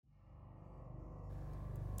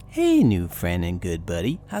Hey, new friend and good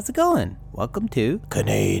buddy. How's it going? Welcome to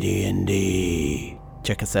CanaDND.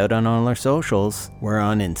 Check us out on all our socials. We're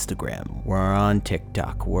on Instagram. We're on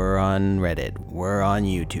TikTok. We're on Reddit. We're on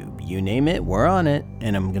YouTube. You name it, we're on it.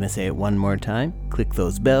 And I'm going to say it one more time. Click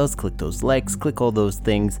those bells, click those likes, click all those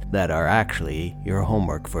things that are actually your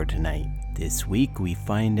homework for tonight. This week we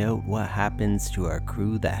find out what happens to our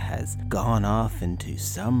crew that has gone off into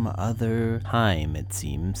some other time, it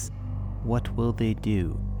seems. What will they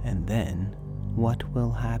do? And then, what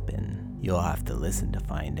will happen? You'll have to listen to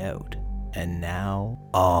find out. And now,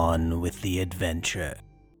 on with the adventure.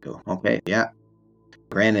 Cool. Okay, yeah.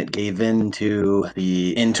 Granite gave in to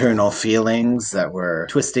the internal feelings that were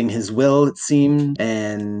twisting his will, it seemed,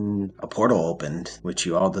 and a portal opened, which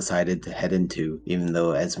you all decided to head into, even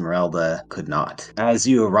though Esmeralda could not. As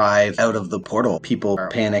you arrive out of the portal, people are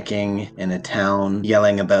panicking in a town,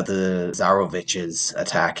 yelling about the Zaroviches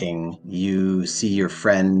attacking. You see your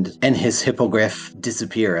friend and his hippogriff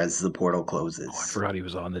disappear as the portal closes. Oh, I forgot he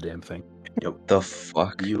was on the damn thing. Yep. The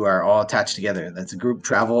fuck? You are all attached together. That's a group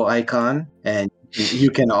travel icon, and you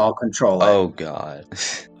can all control it. Oh god.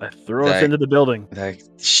 I throw us into the building.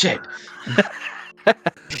 Shit.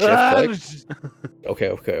 Okay,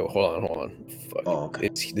 hold on. Fuck. Oh, okay.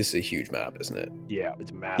 This is a huge map, isn't it? Yeah,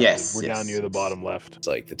 it's massive. Yes, We're down near the bottom left. It's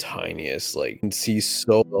like the tiniest, like, you can see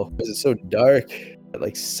so low. Because it's so dark. At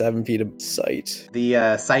like 7 feet of sight.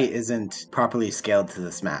 The site isn't properly scaled to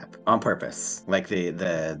this map on purpose. Like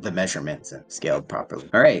the measurements and scaled properly.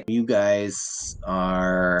 All right, you guys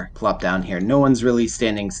are plopped down here. No one's really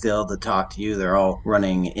standing still to talk to you. They're all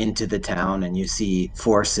running into the town, and you see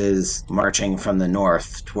forces marching from the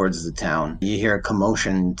north towards the town. You hear a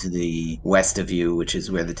commotion to the west of you, which is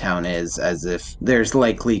where the town is, as if there's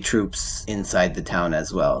likely troops inside the town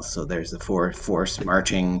as well. So there's a force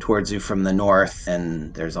marching towards you from the north, and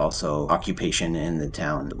there's also occupation in the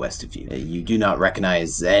town west of you. You do not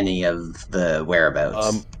recognize any of the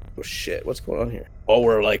whereabouts. Oh shit, what's going on here? Oh,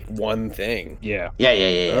 we're like one thing. Yeah.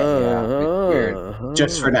 Yeah. Weird.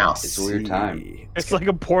 Just for now. It's a weird time. It's like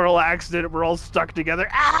a portal accident. We're all stuck together.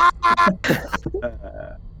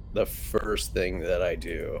 The first thing that I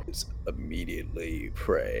do is immediately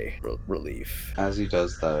pray relief. As he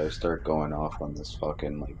does that, I start going off on this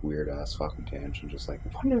fucking, like, weird-ass fucking tangent, just like, I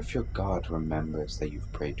wonder if your god remembers that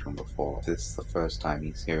you've prayed to him before. If this is the first time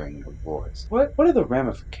he's hearing your voice. What are the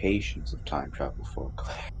ramifications of time travel for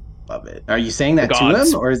Claire? Love it. Are you saying that to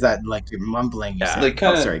him, or is that like you're mumbling? Yeah. Like,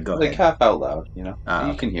 kind of, sorry, go like, ahead. half out loud, you know? You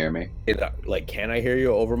okay. can hear me. Like, can I hear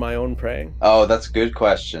you over my own praying? Oh, that's a good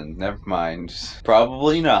question. Never mind.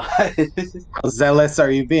 Probably not. How zealous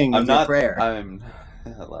are you being with your prayer? I'm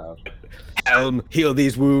not loud. Helm, heal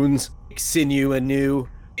these wounds, sinew anew,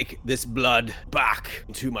 take this blood back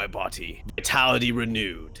into my body, vitality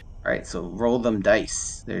renewed. All right, so roll them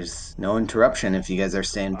dice. There's no interruption if you guys are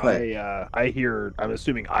staying put. I'm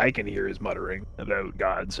assuming I can hear his muttering about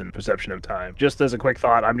gods and perception of time. Just as a quick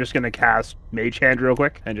thought, I'm just going to cast Mage Hand real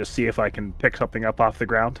quick and just see if I can pick something up off the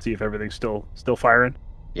ground, see if everything's still firing.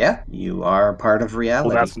 Yeah, you are part of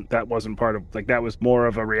reality. Well, that wasn't part of, like, that was more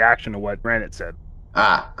of a reaction to what Granite said.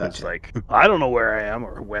 Ah, gotcha. It's like, I don't know where I am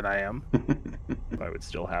or when I am. If I would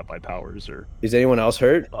still have my powers, or Is anyone else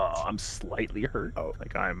hurt? I'm slightly hurt. Oh,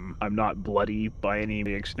 like I'm not bloody by any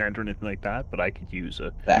extent or anything like that, but I could use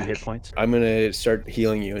a few hit points. I'm gonna start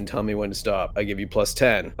healing you and tell me when to stop. I give you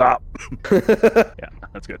 +10. Stop. Yeah,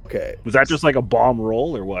 that's good. Okay. Was that just like a bomb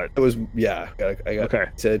roll or what? It was, yeah. I got Okay.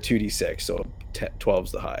 It's a 2d6, so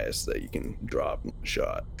 12's the highest that you can drop in a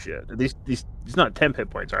shot. Shit. These not 10 hit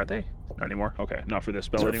points, aren't they? Not anymore. Okay, not for this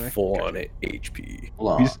spell They're anyway. full on it HP.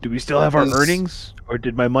 Do we still have our earnings, or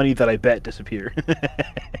did my money that I bet disappear?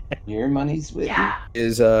 Your money's with you.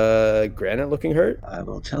 Is Granite looking hurt? I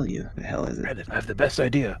will tell you. The hell is it? Granted, I have the best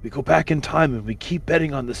idea. We go back in time and we keep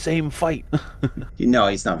betting on the same fight. No,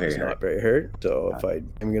 he's not very He's hurt. not very hurt. So if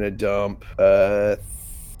I'm gonna dump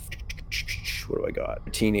what do I got?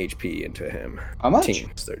 13 HP into him. How much?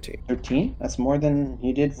 13. 13? That's more than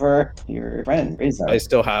you did for your friend, Razor. I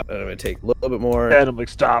still have, and I'm gonna take a little bit more. And I'm like,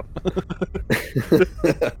 stop.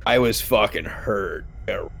 I was fucking hurt.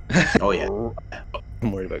 Oh, yeah.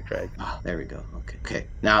 I'm worried about Craig. Oh, there we go. Okay.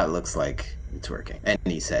 Now it looks like it's working. And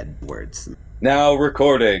he said words. Now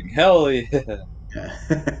recording. Hell yeah.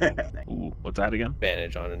 Ooh, what's that again?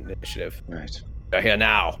 Advantage on initiative. Right. Here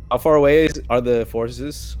now. How far away are the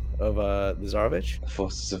forces of the Zarovich? The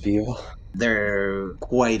forces of evil. They're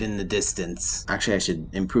quite in the distance. Actually, I should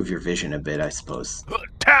improve your vision a bit, I suppose.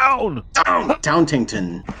 Town!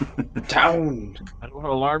 Towntington. Town. I don't want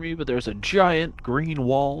to alarm you, but there's a giant green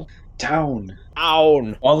wall. Town.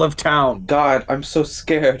 town. All of town. God, I'm so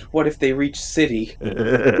scared. What if they reach city?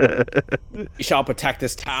 We shall protect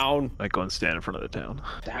this town. Might go and stand in front of the town.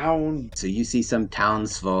 Down. So you see some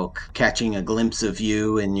townsfolk catching a glimpse of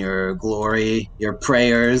you in your glory, your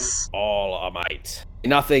prayers. All our might.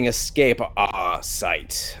 Nothing escape our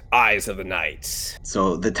sight. Eyes of the night.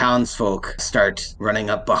 So the townsfolk start running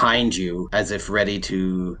up behind you as if ready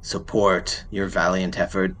to support your valiant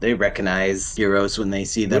effort. They recognize heroes when they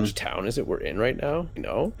see them. Which town is it we're in right now? You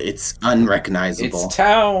know? It's unrecognizable. It's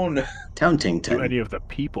town. Town Do Tington. any of the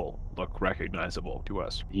people look recognizable to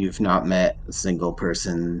us? You've not met a single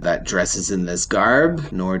person that dresses in this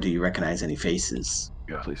garb, nor do you recognize any faces.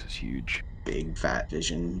 Yeah, this place is huge. Big fat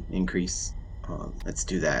vision increase. Let's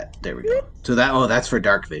do that. There we go. So that's for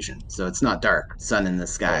dark vision. So it's not dark. Sun in the Oh,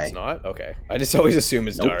 sky. it's not? Okay. I just always assume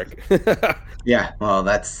it's Nope. dark. Yeah, well,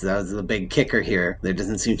 that was the big kicker here. There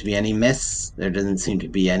doesn't seem to be any mists. There doesn't seem to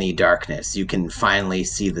be any darkness. You can finally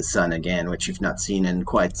see the sun again, which you've not seen in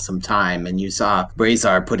quite some time. And you saw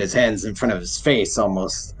Brazar put his hands in front of his face,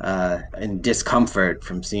 almost in discomfort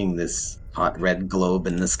from seeing this hot red globe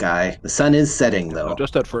in the sky. The sun is setting, though.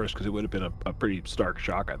 Just at first, because it would have been a pretty stark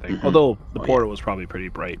shock, I think. Mhm. Although the Oh, portal was probably pretty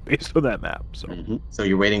bright based on that map. So So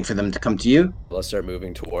you're waiting for them to come to you? Let's start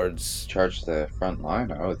moving towards... Charge the front line.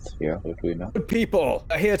 Would we know? Good people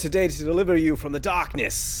are here today to deliver you from the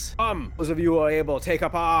darkness. Come, those of you who are able, take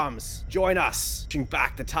up arms. Join us, pushing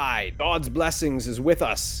back the tide. God's blessings is with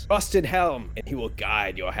us. Trust in Helm, and he will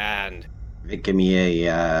guide your hand. Give me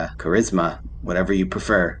a charisma, whatever you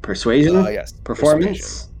prefer. Persuasion? Yes.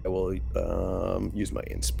 Performance? Persuasion. I will use my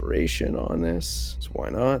inspiration on this. So why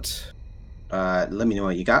not? Let me know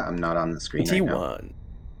what you got. I'm not on the screen right now. 21.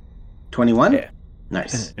 21? Yeah.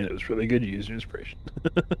 Nice. and it was really good. You used your inspiration.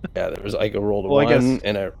 Yeah, there was like a roll to Well, I one, guess-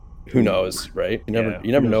 and a who knows, right? You never Yeah,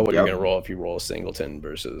 who know knows? what you're Yep. gonna roll if you roll a singleton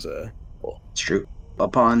versus a. It's true.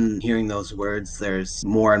 Upon hearing those words, there's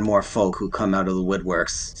more and more folk who come out of the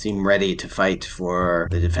woodworks, seem ready to fight for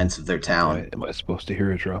the defense of their town. Am I supposed to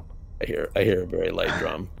hear a drum? I hear a very light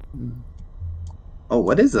drum. Oh,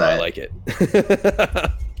 what is I that? like it.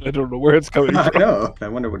 I don't know where it's coming I from. know. I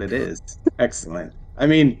wonder what it is. Excellent. I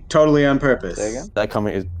mean, totally on purpose. Say again? That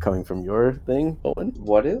is coming from your thing, Owen?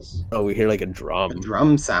 What is? Oh, we hear like a drum. A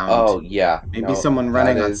drum sound. Oh yeah. Maybe No, someone that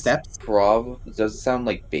running on is steps? Does it sound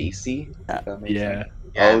like bassy? If that makes Yeah. sense.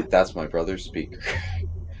 Yeah. Oh, that's my brother's speaker.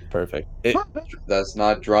 Perfect. That's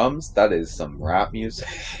not drums. That is some rap music.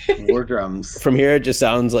 War drums. From here, it just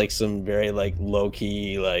sounds like some very like low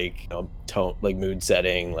key, like tone, like mood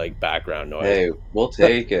setting, like background noise. Hey, we'll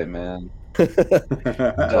take it, man. Tell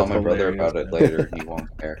my brother hilarious, about it man. later. He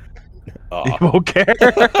won't care. You Aw. won't care.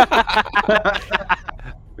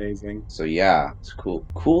 Amazing. So yeah, it's cool.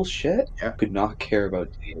 Cool shit. Yeah. Could not care about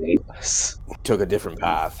D&D less. Took a different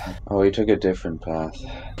path. Oh, he took a different path.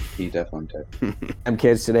 He definitely I'm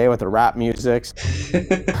kids today with the rap music.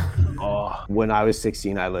 did. Oh, When I was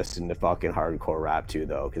 16, I listened to fucking hardcore rap too,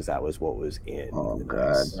 though, because that was what was in. Oh, the God.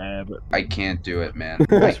 mix. man, but I can't do it, man. I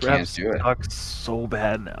this rap can't do it. sucks so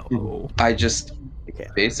bad now. Oh. I just You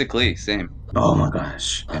can't. basically same. Oh my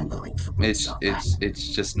gosh. Unbelievable. It's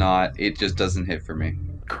just not. It just doesn't hit for me.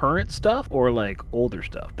 Current stuff or like older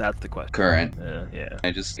stuff? That's the question. Current. Yeah.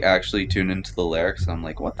 I just actually tune into the lyrics. I'm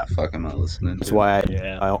like, what the fuck am I listening to? That's why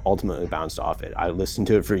Yeah. I ultimately bounced off it. I listened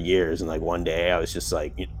to it for years, and like one day I was just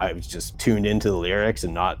like, I was just tuned into the lyrics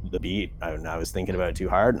and not the beat. And I was thinking about it too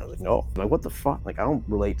hard, and I was like, no, I'm like, what the fuck? Like, I don't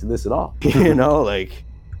relate to this at all. You know, like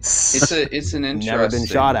It's an interesting. never been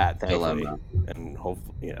shot at, thankfully, dilemma. and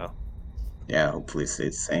hopefully, you know. Yeah, hopefully it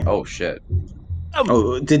stays the same. Oh shit.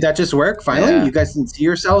 Oh, did that just work finally? Yeah. You guys didn't see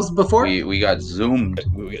yourselves before? We got zoomed.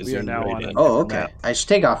 We are now on it. Oh, okay. Map. I should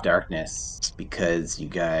take off darkness because you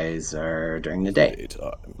guys are during the day.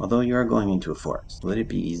 Although you are going into a forest. Would it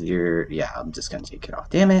be easier? Yeah, I'm just going to take it off.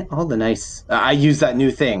 Damn it. All the nice. I use that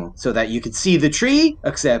new thing so that you could see the tree,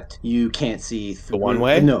 except you can't see through. The one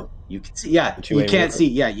way? No. You can see, yeah. The two-way You can't mirror? see,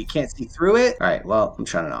 yeah. You can't see through it. All right. Well, I'm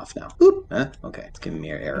shutting it off now. Oop. Huh? Okay. It's giving me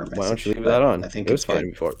an error message. Why don't you leave but that on? I think it was it's fine fine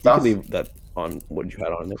before. It's You off. could leave that on. What did you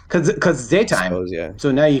had on it? because it's daytime. Suppose, yeah.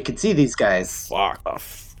 So now you can see these guys. Fuck.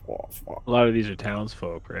 A lot of these are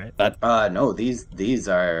townsfolk, right? No, these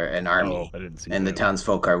are an army, Oh, I didn't see and the that.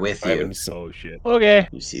 townsfolk are with I you. haven't Oh shit. Okay.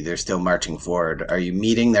 You see, they're still marching forward. Are you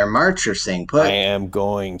meeting their march or staying put? I am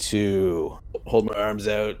going to hold my arms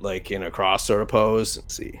out like in a cross sort of pose.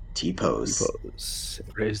 Let's see. T-pose. Pose.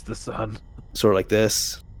 Raise the sun. Sort of like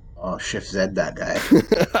this. Oh, Shift Z that guy.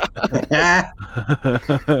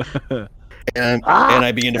 and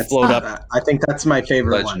I begin to That's- float up. I think that's my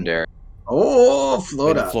favorite Legendary. one. Oh, Begin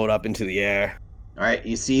float to up. float up into the air. All right,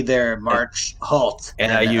 you see their march halt,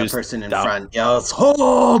 and and I a use person in down- front yells,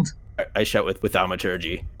 "Hold!" I shout with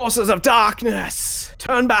thaumaturgy. Forces of darkness,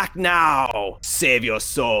 turn back now. Save your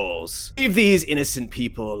souls. Leave these innocent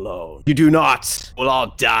people alone. You do not, we'll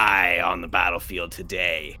all die on the battlefield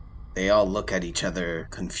today. They all look at each other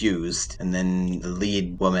confused, and then the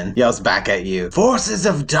lead woman yells back at you, "Forces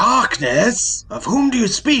of darkness? Of whom do you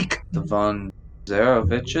speak?" The Von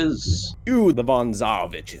Zaroviches? You, the Von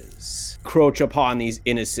Zaroviches, encroach upon these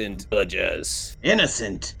innocent villagers.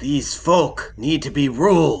 Innocent. These folk need to be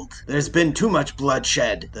ruled. There's been too much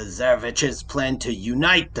bloodshed. The Zaroviches plan to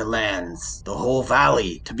unite the lands, the whole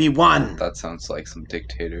valley, to be one. That sounds like some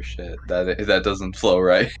dictator shit. That doesn't flow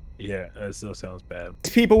right. Yeah, that still sounds bad.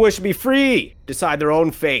 These people wish to be free, decide their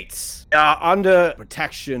own fates. They are under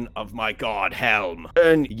protection of my god Helm.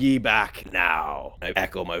 Turn ye back now. I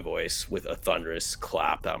echo my voice with a thunderous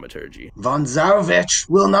clap thaumaturgy. Von Zarovich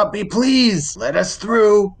will not be pleased. Let us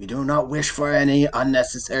through. We do not wish for any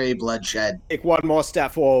unnecessary bloodshed. Take one more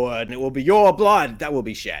step forward, and it will be your blood that will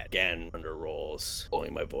be shed. Again, under rolls,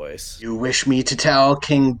 lowering my voice. You wish me to tell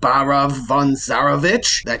King Barov von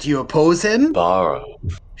Zarovich that you oppose him? Borrow.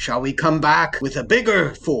 Shall we come back with a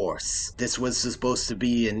bigger force? This was supposed to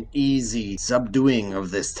be an easy subduing of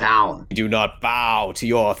this town. We do not bow to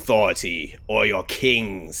your authority or your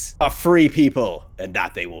kings. A free people, and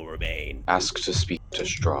that they will remain. Ask to speak to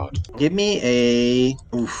Strahd. Give me a...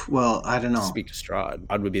 well, I don't know. Speak to Strahd.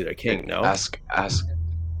 Strahd would be their king, no? Ask.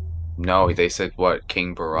 No, they said what?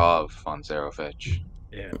 King Barov von Zarovich.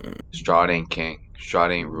 Yeah. Strahd ain't king.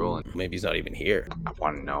 Strahd ain't ruling. Maybe he's not even here. I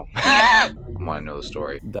want to know. I want to know the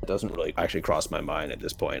story. That doesn't really actually cross my mind at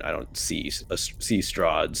this point. I don't see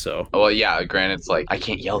Strahd, so Well, yeah. Granted, it's like I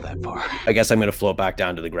can't yell that far. I guess I'm gonna float back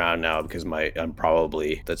down to the ground now because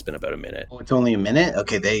that's been about a minute. Oh, it's only a minute?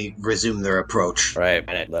 Okay, they resume their approach. Right,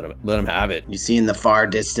 and let him have it. You see in the far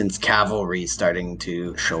distance cavalry starting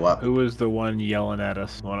to show up. Who was the one yelling at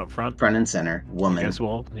us? The one up front? Front and center, woman. Yes,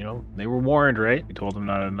 well, they were warned, right? We told them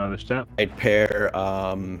not another step. I'd pair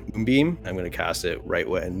Moonbeam. I'm gonna cast it right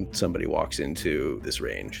when somebody walks into this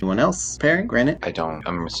range. Anyone else pairing? Granted? I don't.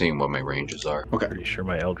 I'm seeing what my ranges are. Okay. Pretty sure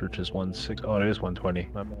my Eldritch is 160. Oh, it is 120.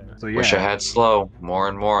 My bad. So yeah. Wish I had slow. More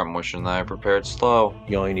and more, I'm wishing that I prepared slow.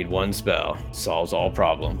 You only need one spell. Solves all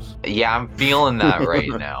problems. Yeah, I'm feeling that right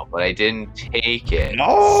now, but I didn't take it. No!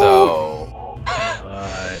 So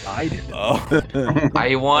I didn't. Oh.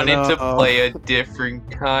 I wanted to No. play a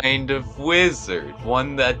different kind of wizard.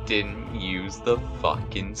 One that didn't use the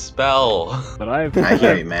fucking spell. But I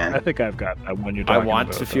hear you, man. I think I've got that one you're I talking want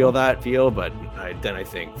about, to though. feel that feel, but then I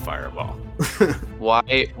think fireball.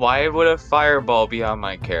 Why would a fireball be on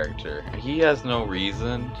my character? He has no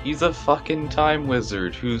reason. He's a fucking time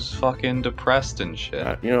wizard who's fucking depressed and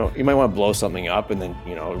shit. You might want to blow something up and then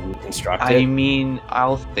reconstruct I it. mean,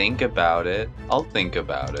 I'll think about it.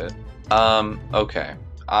 Okay.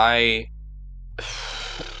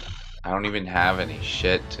 I don't even have any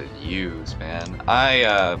shit to use, man.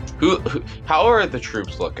 How are the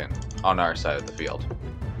troops looking on our side of the field?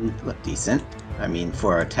 Look decent. I mean,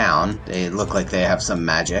 for a town, they look like they have some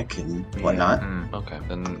magic and whatnot. Okay,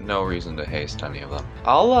 then no reason to haste any of them.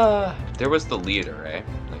 There was the leader, right?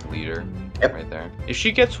 Like leader. Yep. Right there. If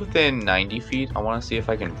she gets within 90 feet, I want to see if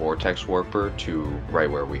I can vortex warp her to right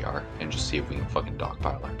where we are and just see if we can fucking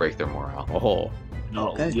dogpile her, break their morale. Oh, No,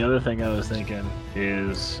 Okay. the other thing I was thinking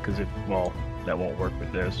is because that won't work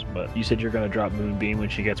with this. But you said you're gonna drop Moonbeam when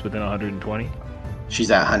she gets within 120. She's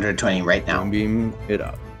at 120 right now. Moonbeam it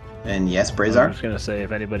up. And yes, I'm Brazar? just gonna say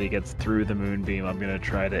if anybody gets through the Moonbeam, I'm gonna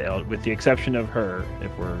try to, with the exception of her,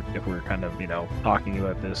 if we're kind of talking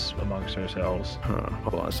about this amongst ourselves.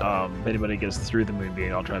 Hold on a second. If anybody gets through the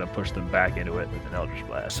Moonbeam, I'll try to push them back into it with an Eldritch For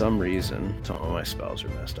Blast. some reason, some of my spells are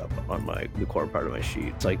messed up on the core part of my sheet.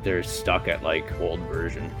 It's like they're stuck at old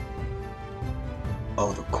version.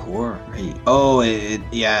 Oh, the core. Right. Oh,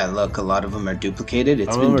 yeah, look, a lot of them are duplicated.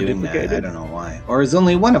 It's Some of been them are doing that. I duplicated? don't know why. Or is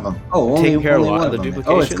only one of them? Oh, only, Taking care of a only lot one of the them.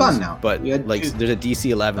 duplications. Oh, it's gone now. But We had two- there's a DC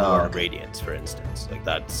 11 Oh, Lord of okay. Radiance, for instance.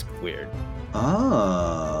 That's weird.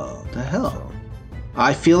 Oh, the hell. So,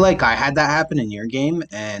 I feel like I had that happen in your game,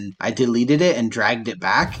 and I deleted it and dragged it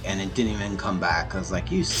back, and it didn't even come back. I was like,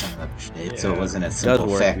 you son of a shit. So it Yeah. wasn't a it does simple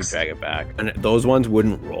work if you fix. drag it back. And those ones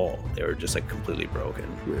wouldn't roll. They were just completely broken.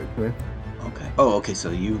 Weird. Okay. Oh, okay, so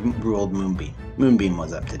you ruled Moonbeam. Moonbeam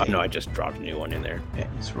was up to date. No, I just dropped a new one in there. Okay,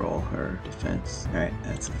 let's roll her defense. All right,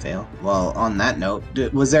 that's a fail. Well, on that note,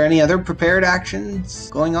 was there any other prepared actions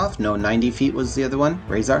going off? No, 90 feet was the other one.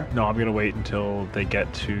 Razor? No, I'm gonna wait until they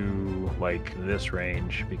get to like this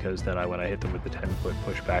range, because then when I hit them with the 10-foot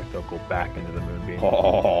pushback, they'll go back into the moonbeam.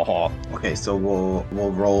 Oh, Okay, so we'll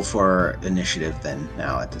roll for initiative then.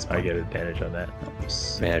 Now at this point, I get advantage on that.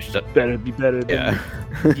 Nice. advantage. Better be better than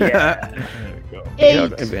Yeah. yeah. There we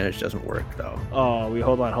go. Advantage doesn't work though. Oh,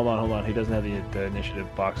 hold on. He doesn't have the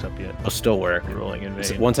initiative box up yet. It'll still work. Rolling in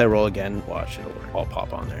vain. Once I roll again, watch, it'll work. I'll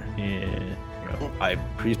pop on there. Yeah. I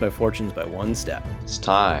increased my fortunes by 1 step. It's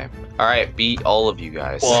time. All right, beat all of you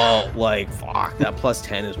guys. Well, like, fuck, that plus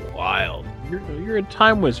 10 is wild. You're a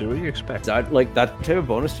time wizard. What do you expect? Is that like that type of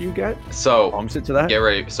bonus you get? So Opposite to that? get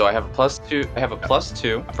ready. So I have a +2. I have a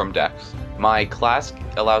 +2 from Dex. My class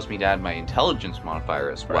allows me to add my intelligence modifier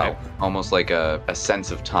as well. Right. Almost like a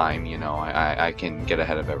sense of time, you know. I can get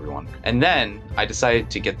ahead of everyone. And then I decided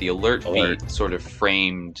to get the alert feat sort of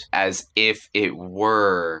framed as if it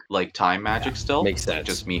were like time magic still. Makes Like sense.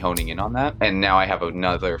 just me honing in on that. And now I have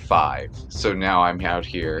another 5. So now I'm out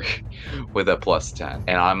here with a +10.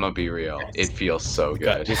 And I'm gonna be real. It feels so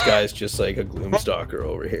good. This guy's just like a gloomstalker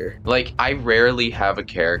over here. Like, I rarely have a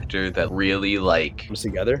character that really, like, Comes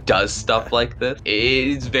together. does stuff like this.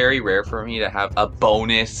 It's very rare for me to have a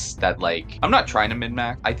bonus that, like, I'm not trying to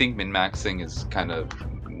min-max. I think min-maxing is kind of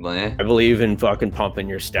meh. I believe in fucking pumping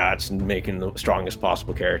your stats and making the strongest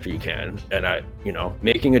possible character you can. And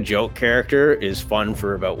making a joke character is fun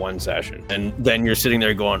for about 1 session. And then you're sitting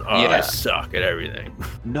there going, oh, I Yeah. suck at everything.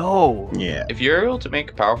 No. Yeah. If you're able to make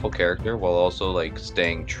a powerful character while also, like,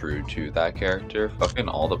 staying true to that character, fucking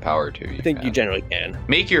all the power to you. I think you man. generally can.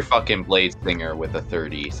 Make your fucking Blade Singer with a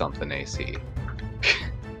 30-something AC.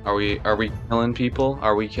 Are we killing people?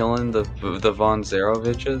 Are we killing the Von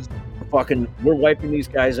Zaroviches? We're wiping these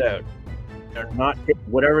guys out. They're not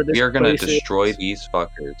whatever this We are gonna place destroy is. these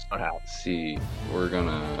fuckers. Not how. Let's see, we're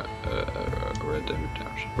gonna Red Dead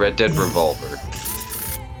Redemption, Red Dead Revolver.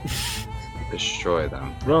 Destroy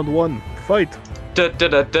them. Round 1. Fight. Da da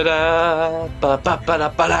da da da. Ba ba ba da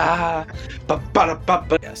ba da. Ba ba da ba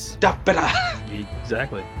ba Yes. da ba da.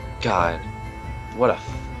 Exactly. God, what a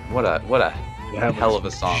You have hell this of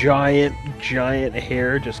a song. Giant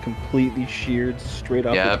hair just completely sheared straight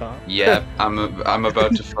off the top. Yep. I'm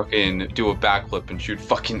about to fucking do a backflip and shoot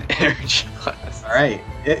fucking energy blast. All right,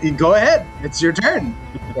 go ahead. It's your turn.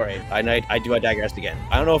 Sorry, I digressed again.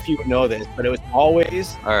 I don't know if you would know this, but it was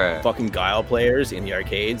always All right. fucking Guile players in the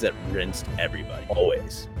arcades that rinsed everybody.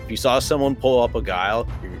 Always. If you saw someone pull up a Guile,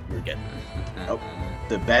 you're getting Nope.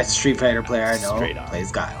 The best Street Fighter player I know Straight up. plays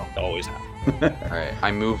Guile. always happen. All right.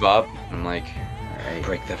 I move up. I'm like, All right.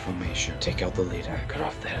 break that formation. Take out the leader. Cut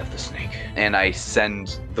off the head of the snake. And I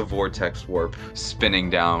send the vortex warp spinning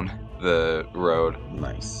down the road.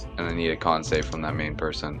 Nice. And I need a con save from that main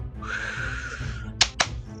person.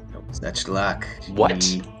 Nope. Such luck. What?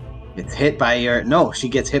 She gets hit by your. No, she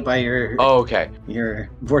gets hit by your Oh, okay. your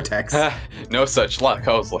vortex. No such luck.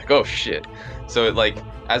 I was like, oh shit. So it like,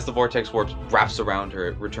 as the vortex warp wraps around her,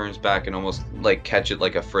 it returns back and almost like catch it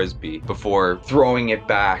like a frisbee before throwing it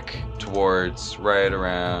back towards right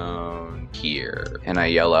around here. And I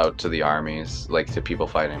yell out to the armies, like to people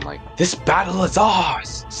fighting, like, this battle is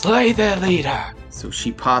ours! Slay their leader! So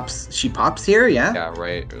she pops here, yeah? Yeah,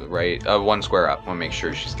 right. 1 square up. Want to make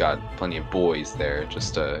sure she's got plenty of boys there.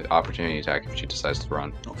 Just a opportunity attack if she decides to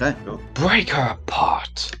run. Okay, go. Break her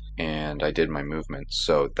apart. And I did my movement,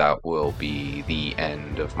 so that will be the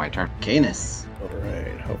end of my turn. Canis.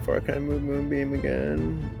 Alright, how far can I move Moonbeam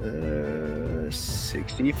again?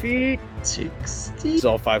 60 feet? 60. It's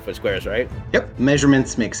all 5-foot squares, right? Yep,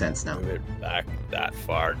 measurements make sense now. Move it back that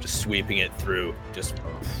far, just sweeping it through. Just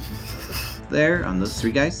There on those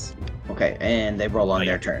 3 guys. Okay, and they roll on Oh,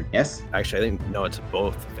 their yeah. turn. Yes? actually, I think no, it's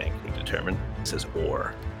both. I think you determine. It says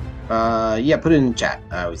or. Yeah, put it in chat.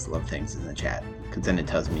 I always love things in the chat because then it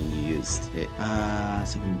tells me you used it.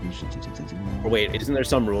 Or wait, isn't there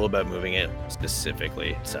some rule about moving it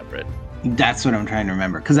specifically separate? That's what I'm trying to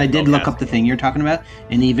remember because I did look up the thing you're talking about,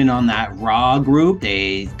 and even on that raw group,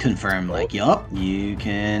 they confirm like, yup, you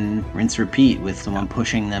can rinse repeat with someone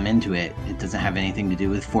pushing them into it. It doesn't have anything to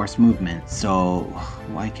do with forced movement. So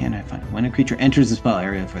why can't I find when a creature enters the spell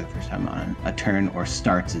area for the first time on a turn or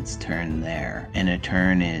starts its turn there, and a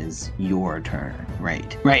turn is your turn,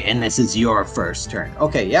 right? Right, and this is your first turn.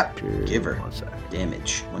 Okay, yep. Give her 1 sec.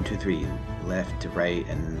 damage. 1, 2, 3, left to right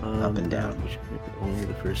and up and down. Only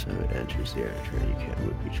the first time it enters the area turn, you can't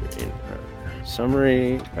move creature in.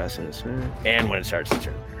 Summary, pressing a turn, and when it starts the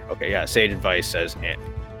turn. Okay, yeah. Sage advice says and.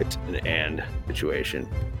 It's an and situation.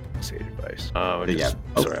 sage advice.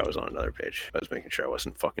 Sorry, I was on another page. I was making sure I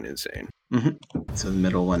wasn't fucking insane. So the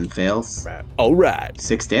middle one fails. Right. All right.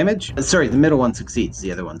 6 damage? Sorry, the middle one succeeds. The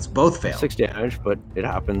other ones both fail. 6 damage, but it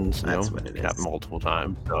happens. That's what it can happen is. multiple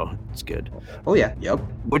times, so it's good. Oh, yeah. Yep.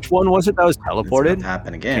 Which one was it that was It's about teleported? to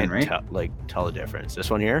happen again, Can't right? tell the difference. This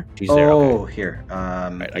one here? She's there. Oh, Okay. here.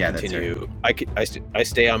 Right, Yeah, I that's her. continue. I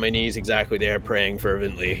stay on my knees exactly there, praying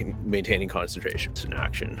fervently, maintaining concentration. It's an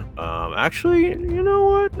action. Actually, you know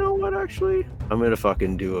what? Actually, I'm gonna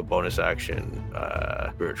fucking do a bonus action,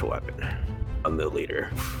 spiritual weapon on the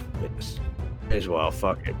leader. Miss. As well.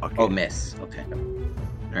 Fuck it. Oh, miss. Okay.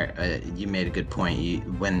 All right. You made a good point.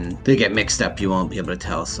 When they get mixed up, you won't be able to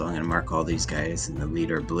tell. So I'm gonna mark all these guys, and the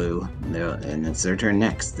leader blue, and it's their turn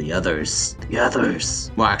next. The others.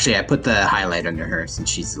 Well, actually, I put the highlight under her since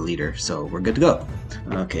she's the leader, so we're good to go.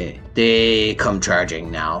 Okay. They come charging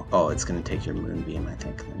now. Oh, it's gonna take your moonbeam, I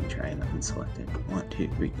think. Let me try and unselect it. 1, 2,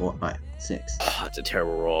 3, 4, 5, 6. Oh, that's a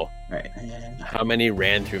terrible roll. All right. And How many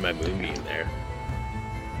ran through my moonbeam there?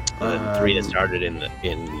 And then 3 that started in the.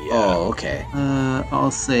 Oh, okay.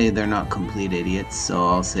 I'll say they're not complete idiots, so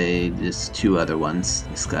I'll say just 2 other ones.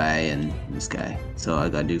 This guy and this guy. So I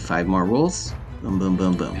gotta do 5 more rolls. Boom, boom,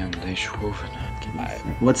 boom, boom.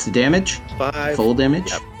 What's the damage? 5. Full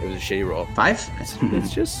damage? Yep. It was a shitty roll. 5?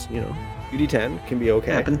 It's just 2d10 can be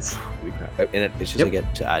okay. Happens. And it's just Yep. I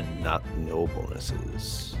get to add no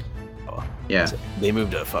bonuses. Oh, Yeah. they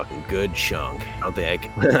moved a fucking good chunk. Don't they?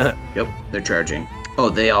 Yep. They're charging. Oh, all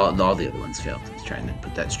the other ones failed. I was trying to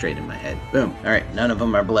put that straight in my head. Boom. All right. None of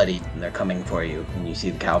them are bloodied, and they're coming for you. And you see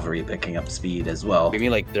the cavalry picking up speed as well. You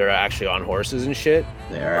mean like they're actually on horses and shit?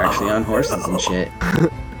 They are actually on horses and shit.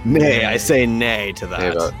 Nay, I say nay to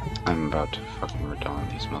that. I'm about to fucking redawn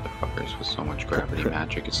these motherfuckers with so much gravity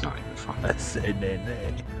magic, it's not even funny. I say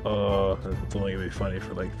nay. Oh, it's only gonna be funny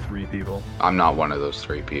for like 3 people. I'm not one of those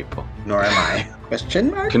 3 people. Nor am I.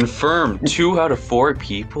 Question mark? Confirm 2 out of 4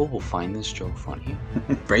 people will find this joke funny.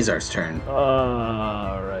 Brazar's turn.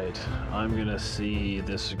 Alright, I'm gonna see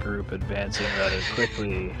this group advancing rather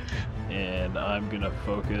quickly, and I'm gonna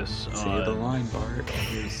focus on... See the line, Bart.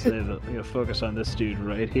 I'm gonna focus on this dude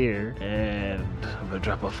right here, and I'm gonna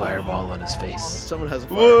drop a fireball on his face. Someone has a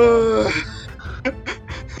fireball.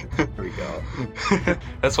 There we go.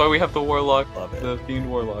 That's why we have the warlock, Love it. the fiend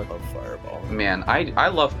warlock. Love fireball. Man, I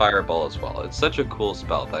love fireball as well. It's such a cool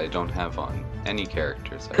spell that I don't have on any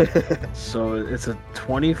characters. So it's a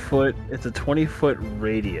 20-foot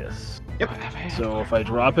radius. Yep. So if I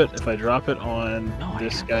drop it on No, I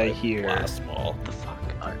this have guy it. here, Blast ball. What the fuck?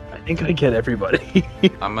 I think I get everybody.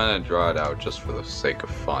 I'm gonna draw it out just for the sake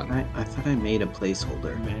of fun. I thought I made a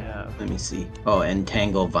placeholder. May have. Let me see. Oh,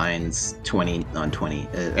 entangle vines 20 on 20.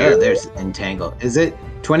 There's entangle. Is it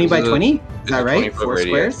 20 by 20? Is that right? 4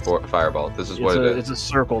 squares? Fireball. This is It's what it it's is. a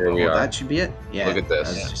circle. Here we though. are. That should be it. Yeah. Look at I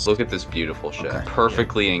was this. just- Look at this beautiful shit. Okay.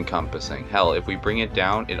 Perfectly encompassing. Hell, if we bring it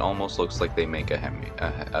down, it almost looks like they make a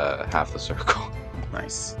half the circle.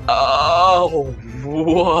 Nice. Oh,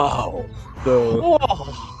 whoa. So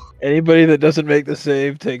anybody that doesn't make the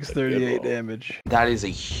save takes 38 damage. That is a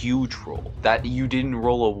huge roll. That you didn't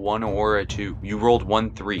roll a 1 or a 2. You rolled 1,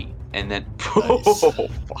 3, and then oh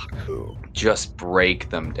fuck. Just break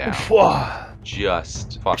them down.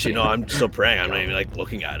 Just fucking. Actually, no, I'm still praying. I'm not even like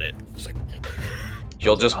looking at it. It's like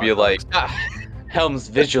You'll just be like, Helm's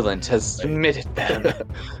Vigilant has submitted them.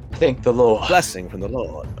 Thank the Lord. blessing from the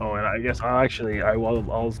Lord. Oh, and I guess I'll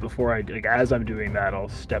before I as I'm doing that, I'll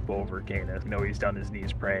step over Canis. He's on his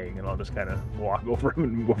knees praying, and I'll just kind of walk over him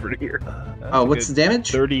and move over to here. Oh, what's the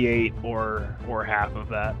damage? 38 or half of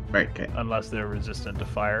that, Right, okay. unless they're resistant to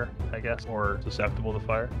fire, I guess, or susceptible to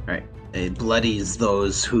fire. Right. It bloodies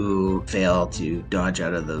those who fail to dodge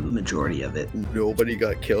out of the majority of it. Nobody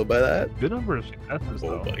got killed by that. Good number of successes,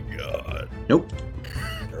 Oh though. my god. Nope.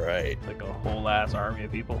 Right. Like a whole ass army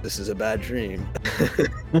of people. This is a bad dream.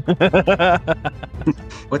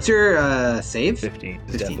 What's your save? 15.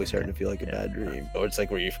 It's definitely starting to feel like a bad dream. Or it's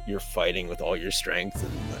like where you're fighting with all your strength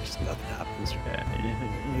and just nothing happens.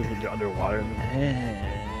 You're underwater.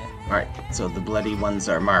 Alright, so the bloody ones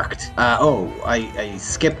are marked. I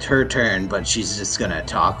skipped her turn, but she's just gonna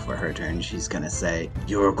talk for her turn. She's gonna say,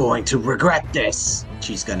 "You're going to regret this."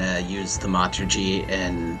 She's gonna use thaumaturgy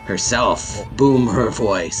and herself boom her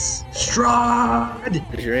voice. Strahd!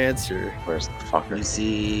 Here's your answer. Where's the fucker? You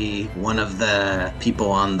see one of the people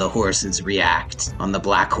on the horses react, on the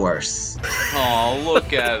black horse. Oh,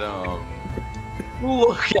 look at him.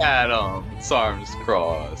 Look at him. His arms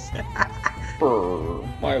crossed.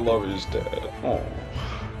 My love is dead. Oh,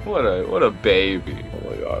 what a baby. Oh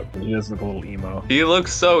my god. He does look a little emo. He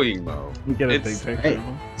looks so emo. You get a It's- big picture Hey. of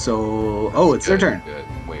him. So, it's their turn. Good.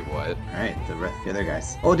 Wait, what? it. All right, the other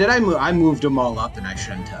guys. Oh, did I move? I moved them all up, and I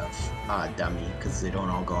shouldn't have. Dummy, because they don't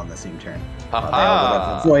all go on the same turn. They all would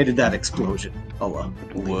have avoided that explosion. Oh well,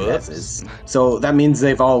 we'll leave it as is. So that means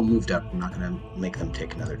they've all moved up. I'm not gonna make them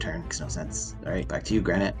take another turn. Makes no sense. All right, back to you,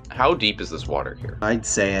 Granite. How deep is this water here? I'd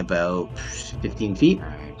say about 15 feet.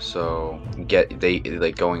 Alright, so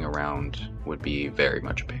going around would be very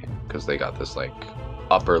much a pain because they got this like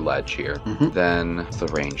upper ledge here. Then the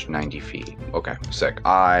range 90 feet. Okay, sick.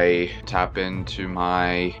 I tap into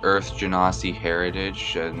my Earth Genasi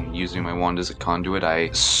heritage and using my wand as a conduit,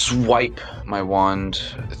 I swipe my wand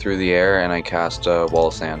through the air and I cast a wall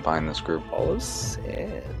of sand behind this group. Wall of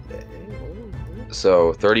sand.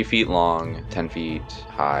 So 30 feet long, 10 feet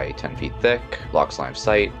high, 10 feet thick, blocks line of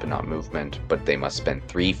sight, but not movement, but they must spend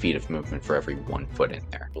 3 feet of movement for every 1 foot in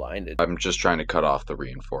there. Blinded. I'm just trying to cut off the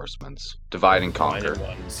reinforcements. Divide and conquer.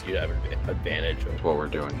 Blinded ones, you have an advantage over That's what we're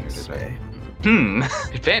doing here today.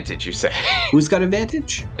 say. Advantage, you say? Who's got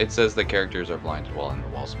advantage? It says the characters are blinded while in the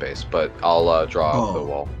wall space, but I'll draw up the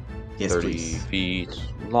wall. Yes, 30 please. feet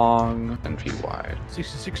long, 10 feet wide.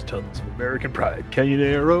 66 tons of American pride. Canyon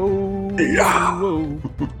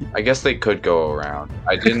I guess they could go around.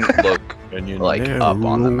 I didn't look like up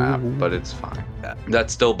on the map, but it's fine. That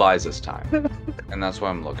still buys us time. And that's what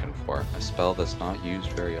I'm looking for. A spell that's not used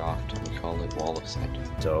very often. We call it Wall of Sight.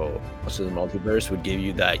 So the multiverse would give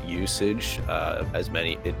you that usage, as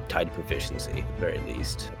many tied to proficiency, at the very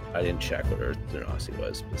least. I didn't check what Earth Genasi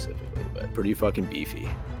was specifically, but pretty fucking beefy.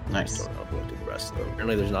 Nice. Don't know what the rest of them.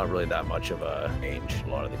 Apparently, there's not really that much of a change in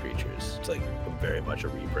a lot of the creatures. It's like very much a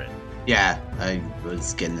reprint. Yeah, I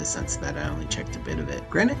was getting the sense that I only checked a bit of it.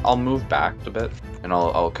 Granite? I'll move back a bit, and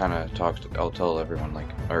I'll kind of I'll tell everyone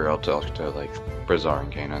I'll talk to Brizar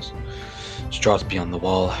and Canis. Strahd's beyond the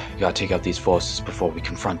wall. You gotta take out these forces before we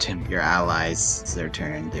confront him. Your allies, it's their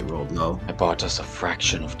turn. They rolled low. I bought us a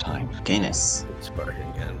fraction of time. Canis. It's Spartan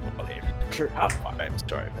again. Okay. Sure. I'm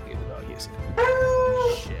sorry. I get the dog hissing.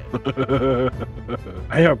 Shit.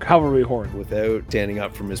 I have cavalry horn. Without standing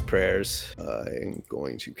up from his prayers, I'm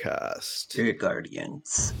going to cast. Spirit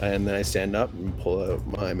Guardians. And then I stand up and pull out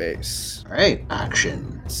my mace. All right,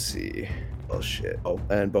 action. Let's see. Oh shit. Oh,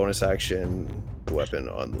 and bonus action, weapon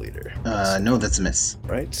on the leader. No, that's a miss.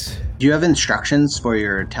 Right. Do you have instructions for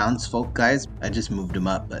your townsfolk, guys? I just moved them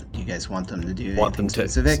up, but do you guys want them to do Want anything them to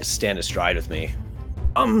specific? stand astride with me.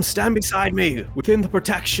 Stand beside me, within the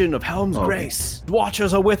protection of Helm's grace. The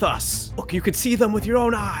Watchers are with us. Look, you can see them with your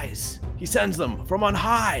own eyes. He sends them from on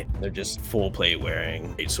high. They're just full plate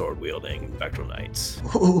wearing, great sword wielding Spectral Knights.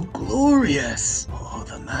 Oh, glorious. Oh,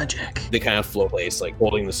 the magic. They kind of float place, like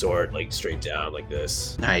holding the sword like straight down like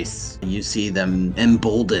this. Nice. You see them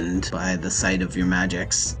emboldened by the sight of your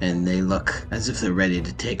magics, and they look as if they're ready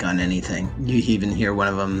to take on anything. You even hear one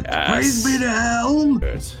of them, praise be to Helm!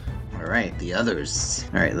 Good. All right, the others.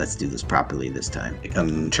 All right, let's do this properly this time. They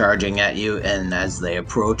come charging at you, and as they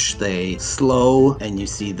approach, they slow, and you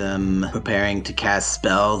see them preparing to cast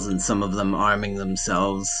spells, and some of them arming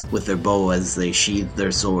themselves with their bow as they sheath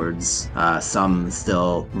their swords. Some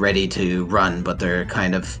still ready to run, but they're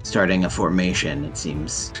kind of starting a formation, it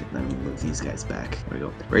seems. Let me move these guys back. There we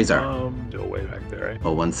go. Razor. Still way back there, right?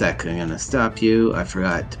 Oh, 1 sec. I'm gonna stop you. I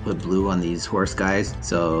forgot to put blue on these horse guys,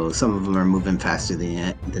 so some of them are moving faster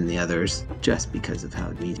than the others, just because of how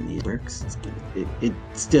these works. It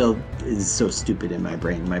still is so stupid in my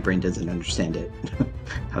brain. My brain doesn't understand it.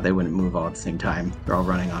 How they wouldn't move all at the same time. They're all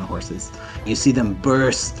running on horses. You see them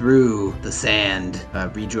burst through the sand,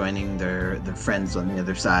 rejoining their friends on the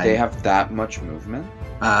other side. They have that much movement?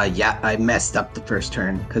 Yeah, I messed up the first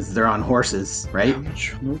turn because they're on horses, right? How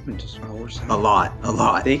much movement does a horse have? A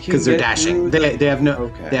lot, They can because they're get dashing. through They have no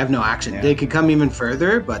Okay. they have no action. Yeah. They could come even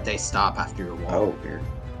further, but they stop after your wall. Oh, weird.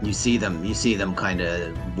 You see them kind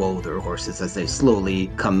of woe their horses as they slowly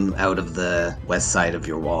come out of the west side of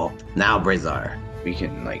your wall. Now, Brazar. We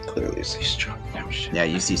can clearly see Strahd. Oh shit. Yeah,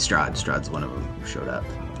 you see Strahd. Strahd's one of them who showed up.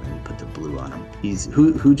 Let me put the blue on him. He's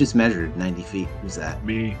who just measured 90 feet? Who's that?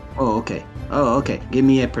 Me. Oh, okay. Give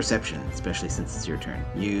me a perception, especially since it's your turn.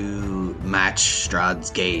 You match Strahd's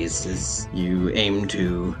gaze as you aim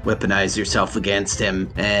to weaponize yourself against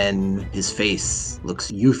him, and his face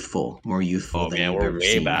looks youthful, more youthful Oh than man, you've we're ever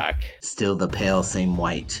way seen. back. Still the pale same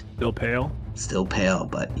white. Still pale? Still pale,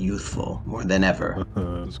 but youthful, more than ever.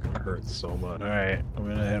 This is gonna hurt so much. Alright, I'm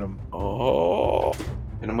gonna hit him. Oh,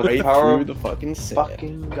 Hit him with right the power through of the fucking sand.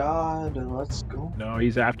 fucking God. Let's go. No,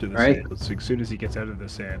 he's after the Alright. sand. As soon as he gets out of the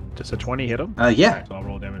sand. Just a 20 hit him? Yeah. So I'll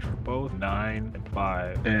roll damage for both. 9 and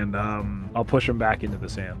 5. And I'll push him back into the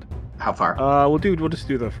sand. How far? We'll just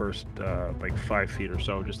do the first like 5 feet or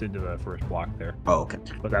so, just into the first block there. Oh, okay.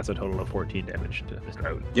 But that's a total of 14 damage to this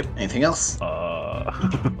crowd. Yep. Anything else?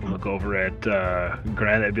 Look over at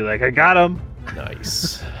Granite and be like, I got him.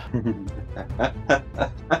 Nice.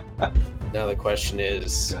 Now the question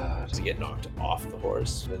is, does he get knocked off the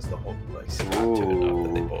horse? Is the whole to enough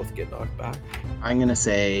that they both get knocked back? I'm gonna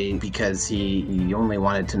say because he only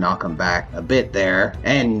wanted to knock him back a bit there,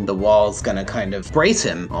 and the wall's gonna kind of brace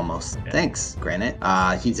him almost. Yeah. Thanks, Granite.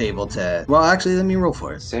 He's able to. Well, actually, let me roll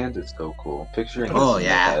for it. Sand is so cool. Picturing. Oh this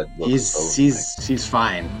yeah, in my head looks he's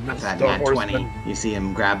fine with that nat 20. You see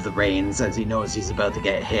him grab the reins as he knows he's about to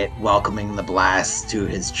get hit, welcoming the blast to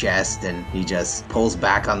his chest, and he just pulls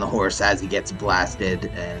back on the horse as he gets blasted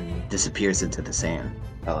and disappears into the sand.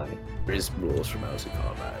 I like it. There is rules for mouse in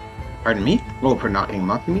combat. Pardon me? Roll for knocking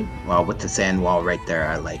him off me? Well, with the sand wall right there,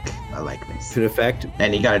 I like this. To effect,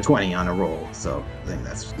 And he got a 20 on a roll, so I think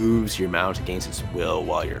that's... moves your mount against its will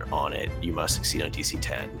while you're on it. You must succeed on DC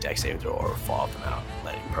 10, dex saving throw, or fall off the mount,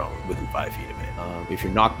 landing prone within 5 feet of it. If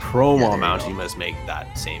you're knocked prone Yeah, while there you mounted, go. you must make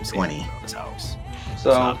that same 20. throw on his house. So,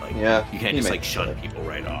 It's not like, yeah. you can't he just makes shun it. people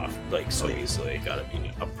right off so easily. It gotta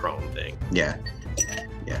be a prone thing. Yeah.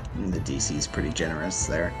 Yeah, and the DC's pretty generous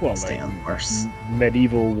there. Well, Stay like, on the horse.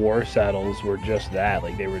 Medieval war saddles were just that.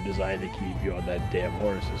 Like, they were designed to keep you on that damn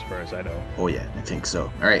horse, as far as I know. Oh yeah, I think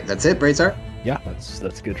so. All right, that's it, Brazar? Yeah,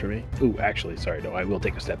 that's good for me. Ooh, actually, sorry, no, I will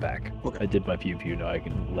take a step back. Okay. I did my pew pew. Now I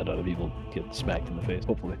can let other people get smacked in the face,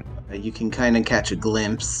 hopefully. You can kind of catch a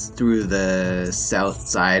glimpse through the south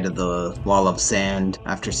side of the wall of sand.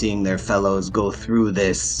 After seeing their fellows go through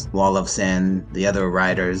this wall of sand, the other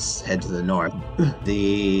riders head to the north.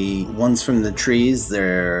 The ones from the trees,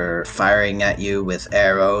 they're firing at you with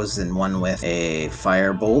arrows and one with a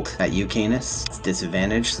firebolt at you, Canis. It's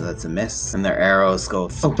disadvantage, so that's a miss. And their arrows go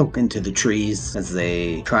thunk, thunk into the trees as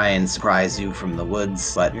they try and surprise you from the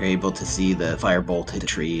woods, but you're able to see the firebolt hit the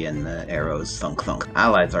tree and the arrows thunk thunk.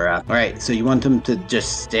 Allies are up. Alright, so you want them to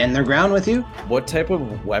just stand their ground with you? What type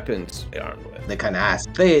of weapons are they armed with? They kind of ask.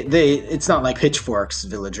 It's not like pitchforks,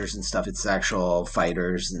 villagers and stuff. It's actual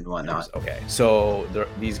fighters and whatnot. Okay, so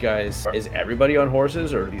these guys, is everybody on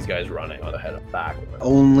horses, or are these guys running on the head of back?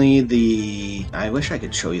 Only the... I wish I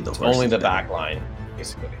could show you the horses. Only the better. back line,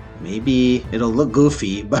 basically. Maybe it'll look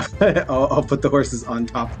goofy, but I'll put the horses on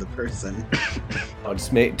top of the person. I'll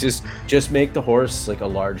just make the horse like a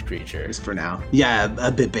large creature. Just for now. Yeah,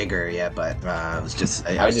 a bit bigger, yeah, but I was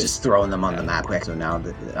just throwing them on the map quick, so now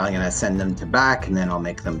I'm gonna send them to back and then I'll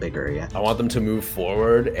make them bigger, yeah. I want them to move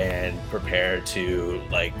forward and prepare to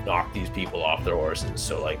knock these people off their horses.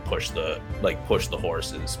 So push the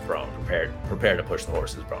horses prone. Prepare to push the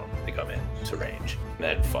horses prone. They come in to range and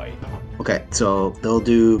then fight. Okay, so they'll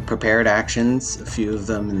do prepared actions. A few of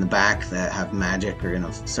them in the back that have magic are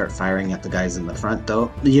gonna start firing at the guys in the front,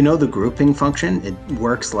 though. You know the grouping function? It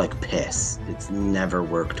works like piss. It's never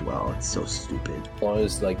worked well. It's so stupid. As long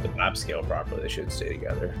as the map scale properly, they should stay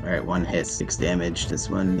together. All right, one hit, 6 damage. This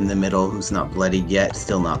one in the middle, who's not bloodied yet,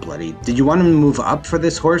 still not bloodied. Did you want them to move up for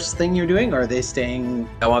this horse thing you're doing, or are they staying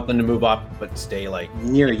I want them to move up, but stay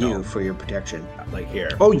near you for your protection? Here.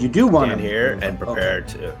 Oh, you do want Stand them here and prepare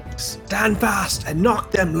to stand fast and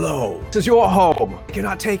knock them low. This is your home. I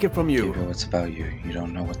cannot take it from you. Hugo, it's about you. You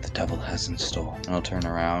don't know what the devil has in store. And I'll turn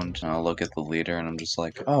around and I'll look at the leader and I'm just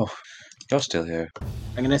like, oh, you're still here.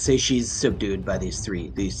 I'm gonna say she's subdued by these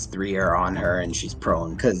three. These three are on her and she's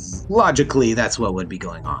prone, because logically that's what would be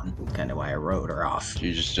going on. Kind of why I wrote her off.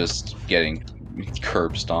 You're just getting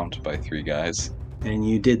curb stomped by 3 guys. And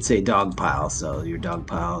you did say dog pile, so your dog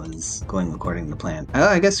pile is going according to plan.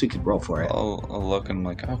 I guess we could roll for it. I'll look and I'm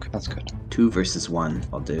like, okay, that's good. 2 versus 1,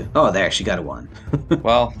 I'll do. Oh, there, she got a 1.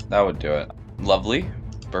 Well, that would do it. Lovely.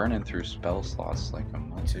 Burning through spell slots like a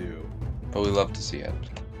month. 2. But we love to see it.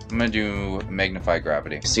 I'm gonna do Magnify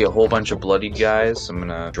Gravity. See a whole bunch of bloodied guys. I'm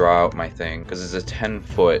gonna draw out my thing because it's a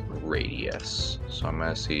 10-foot radius. So I'm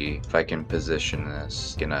gonna see if I can position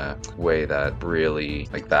this in a way that really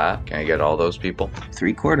like that. Can I get all those people?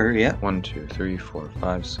 3/4, yeah. 1, 2, 3, 4,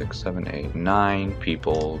 5, 6, 7, 8, 9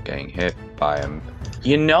 people getting hit by him.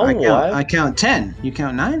 You know I count 10. You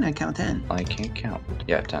count 9, I count 10. I can't count.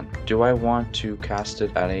 Yeah, 10. Do I want to cast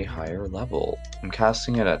it at a higher level? I'm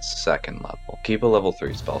casting it at 2nd level. Keep a level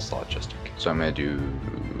 3 spell slot just in case. So I'm gonna do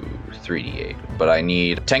 3d8. But I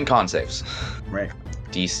need 10 con saves. Right.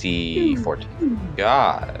 DC 14.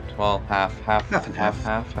 God. Well, half. Half and half.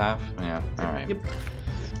 Yeah, alright. Yep.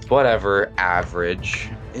 Whatever, average.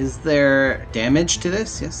 Is there damage to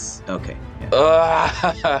this? Yes? Okay. Yeah.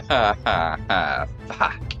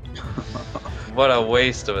 Fuck. What a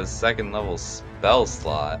waste of a 2nd level spell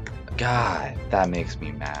slot. God, that makes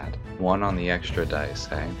me mad. 1 on the extra dice,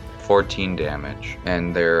 hey? 14 damage,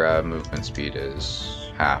 and their movement speed is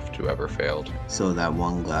half to whoever failed. So that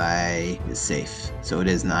one guy is safe. So it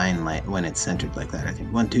is 9 when it's centered like that, I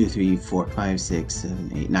think. 1, 2, 3, 4, 5, 6,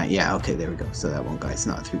 7, 8, 9. Yeah, okay, there we go. So that one guy's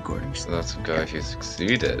not 3/4. So that's a guy who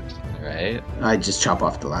succeeded, right? I just chop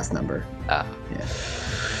off the last number. Ah. Yeah.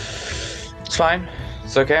 It's fine.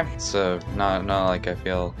 It's okay. It's not like I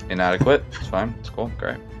feel inadequate. It's fine. It's cool.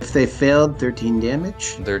 Great. If they failed, 13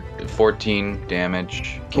 damage. They're 14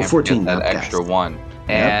 damage. Oh, 14, that not extra cast. 1. Yep.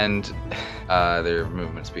 And their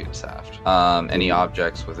movement speed is halved. Any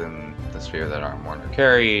objects within the sphere that aren't worn or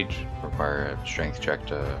carried require a strength check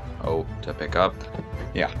to pick up.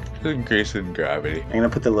 Yeah. Increase in gravity. I'm gonna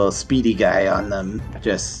put the little speedy guy on them,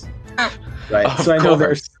 just right. Of So I know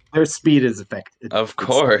course. their speed is affected. Of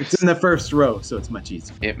course. It's in the first row, so it's much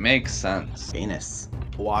easier. It makes sense. Venus.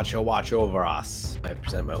 Watch over us. I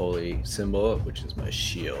present my holy symbol, which is my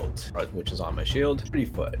shield, which is on my shield, 3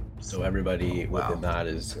 foot. So everybody Wow. within that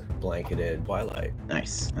is blanketed twilight.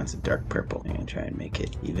 Nice. That's a dark purple. I'm gonna try and make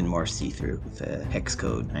it even more see-through with a hex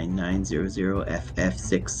code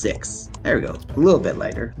 9900FF66. There we go. A little bit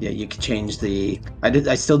lighter. Yeah, you could change the.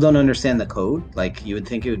 I still don't understand the code. Like you would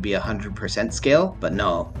think it would be 100% scale, but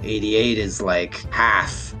no. 88 is like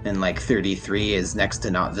half, and like 33 is next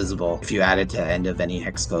to not visible. If you add it to end of any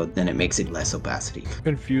hex code, then it makes it less opacity.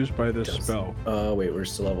 Confused by this spell. Wait, we're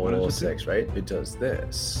still What level does it do? 6, right? It does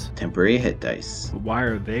this. Temporary hit dice. Why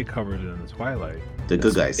are they covered in the twilight? The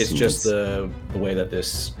good guys. It's just the way that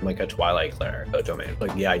this, like a Twilight cleric domain.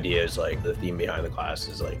 Like the idea is like the theme behind the class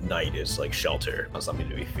is like night is like shelter, not something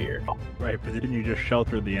to be feared. Right, but didn't you just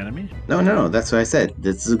shelter the enemy? No. That's what I said.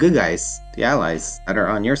 It's the good guys, the allies that are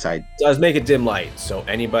on your side. So let's make it dim light. So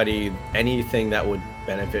anything that would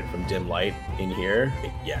benefit from dim light in here,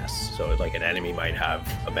 yes. So like an enemy might have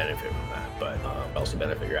a benefit from that, but also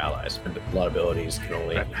benefit your allies. A lot of abilities can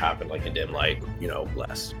only happen like in dim light,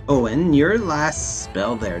 less. Oh, and your last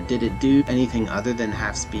spell there, did it do anything other than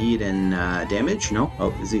half speed and damage? No?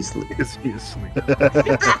 Oh, is he asleep? Is he asleep?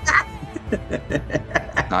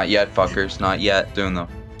 Not yet, fuckers. Not yet. Doing the.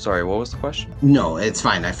 Sorry, what was the question? No, it's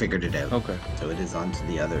fine. I figured it out. Okay. So it is on to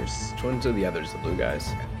the others. Which ones are the others? The blue guys?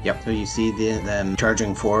 Yep. So you see them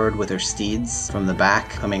charging forward with their steeds from the back,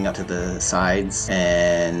 coming up to the sides,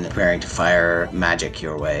 and preparing to fire magic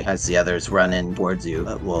your way as the others run in towards you.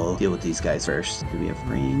 But we'll deal with these guys first. Do we have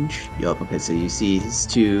range? Yup. Okay, so you see these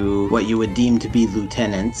two, what you would deem to be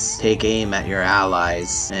lieutenants, take aim at your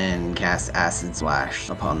allies and cast acid splash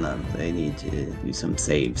upon them. They need to do some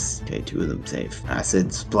saves. Okay, 2 of them save.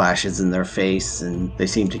 Acid splashes in their face, and they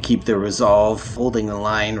seem to keep their resolve, holding the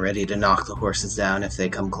line, ready to knock the horses down if they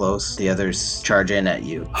come close. The others charge in at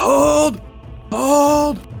you. Hold!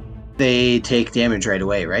 They take damage right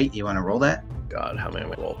away, right? You want to roll that? God, how many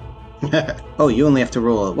am I roll? Oh, you only have to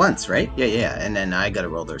roll it once, right? Yeah, and then I gotta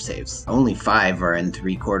roll their saves. Only 5 are in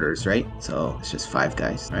 3/4, right? So it's just 5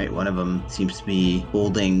 guys, right? One of them seems to be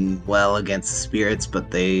holding well against the spirits, but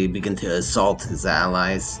they begin to assault his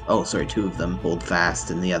allies. Oh, sorry, 2 of them hold fast,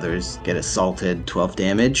 and the others get assaulted. 12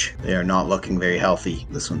 damage. They are not looking very healthy.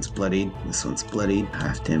 This one's bloodied. This one's bloodied.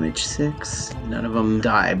 Half damage 6. None of them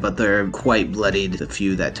die, but they're quite bloodied. The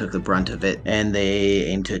few that took the brunt of it, and they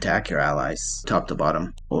aim to attack your allies, top to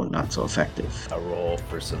bottom. Oh, not so effective. A roll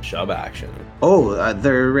for some shove action. Oh,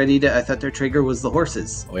 they're ready to. I thought their trigger was the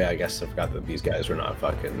horses. Oh yeah, I guess I forgot that these guys were not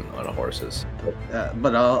fucking on a horses.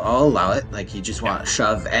 But I'll allow it. Like you just want to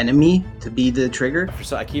shove enemy to be the trigger.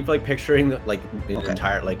 So I keep like picturing an Okay.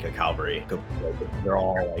 entire like a cavalry. They're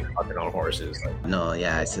all like fucking on horses. Like, No,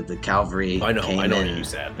 yeah, I said the cavalry. I know came what in you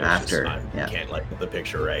said. But after. It's just Yeah. can't like get the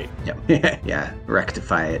picture right. Yep. Yeah.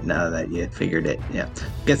 Rectify it now that you figured it. Yeah.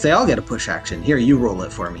 Guess they all get a push action. Here, you roll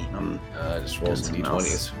it for me. Just roll some Doing something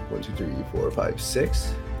else. d20s. 1, 2, 3, 4, 5,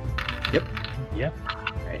 6. Yep.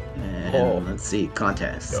 Right. And Oh. let's see.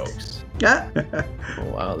 Contest. Jokes. Yeah. Oh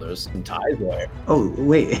wow, there's some ties there. Oh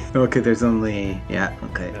wait. Okay. There's only. Yeah.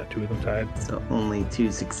 Okay. 2 of them tied. So only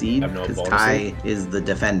 2 succeed Have no because bonuses? Ty is the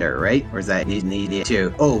defender, right? Or is that you need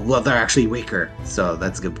 2? Oh, well, they're actually weaker. So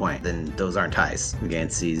that's a good point. Then those aren't ties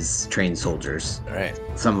against these trained soldiers. All right.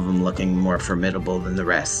 Some of them looking more formidable than the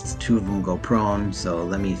rest. 2 of them go prone. So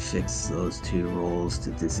let me fix those 2 rolls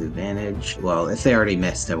to disadvantage. Well, if they already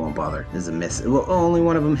missed, I won't bother. There's a miss. Well, only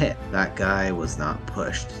one of them hit. That guy was not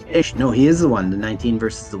pushed. Ish. No, he is the one. The 19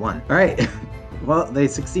 versus the 1. All right. Well, they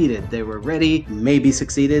succeeded. They were ready, maybe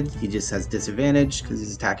succeeded. He just has disadvantage because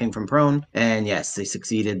he's attacking from prone. And yes, they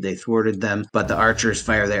succeeded. They thwarted them, but the archers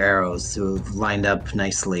fire their arrows who have lined up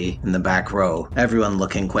nicely in the back row. Everyone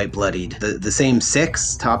looking quite bloodied. The same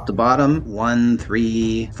 6, top to bottom. 1,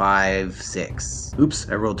 3, 5, 6. Oops,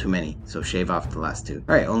 I rolled too many, so shave off the last 2.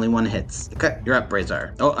 All right, only 1 hits. Okay, you're up,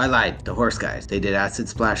 Brazar. Oh, I lied. The horse guys. They did acid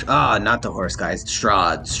splash. Ah, not the horse guys.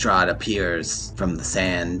 Strahd. Strahd appears from the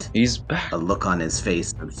sand. He's back. A look on his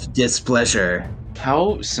face of displeasure.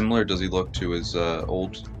 How similar does he look to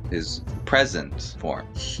his present form?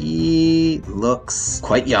 He looks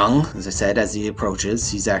quite young, as I said, as he approaches.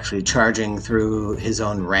 He's actually charging through his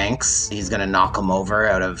own ranks. He's gonna knock him over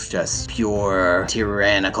out of just pure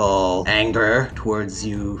tyrannical anger towards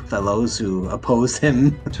you fellows who oppose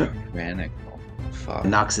him. Tyrannical. Fuck.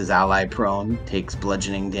 Knocks his ally prone, takes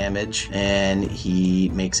bludgeoning damage, and he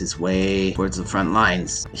makes his way towards the front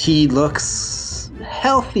lines. He looks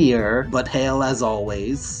healthier, but hale as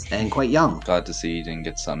always, and quite young. Glad to see he didn't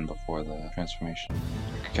get sun before the transformation.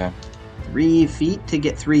 Okay. 3 feet to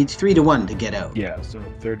get 3 to 1 to get out. Yeah, so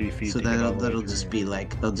 30 feet. So to get all the way that'll through. just be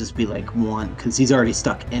like, they'll just be like 1, because he's already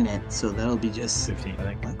stuck in it. So that'll be just 15, I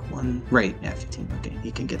think. like 1. Right, yeah, 15. Okay,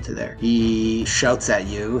 he can get to there. He shouts at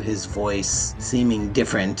you, his voice seeming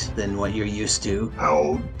different than what you're used to.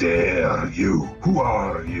 How dare you? Who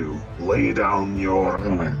are you? Lay down your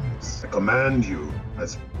arms. I command you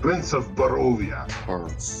as Prince of Barovia.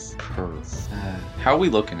 How are we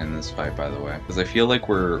looking in this fight, by the way? Because I feel like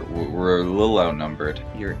we're a little outnumbered.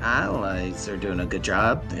 Your allies are doing a good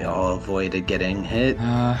job. They all avoided getting hit.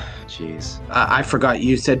 Jeez. I forgot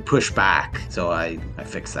you said push back, so I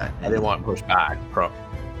fixed that. I didn't want to push back.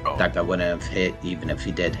 That guy wouldn't have hit even if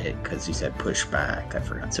he did hit because he said push back. I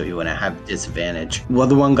forgot. So he wouldn't have disadvantage. Well,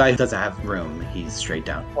 the one guy doesn't have room. He's straight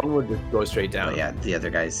down. One would just go straight down. But yeah, the other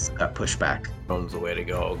guy's got pushed back. Drone's the way to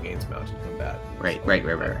go against mounted combat. Right. I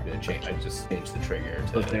just changed the trigger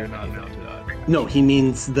to But they're not mounted. No, he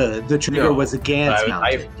means the trigger No. was against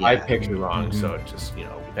mounted. I Yeah. picked it wrong, so it just,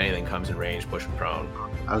 if anything comes in range, push him prone.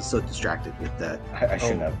 I was so distracted with that. I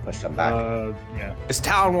shouldn't have pushed him back. Yeah. This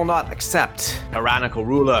town will not accept tyrannical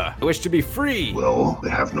ruler. I wish to be free. Well,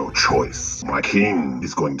 they have no choice. My king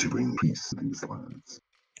is going to bring peace to these lands.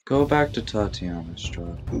 Go back to Tatiana,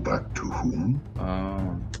 Strahd. Go back to whom?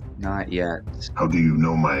 Not yet. How do you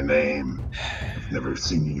know my name? I've never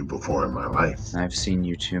seen you before in my life. I've seen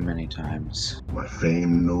you too many times. My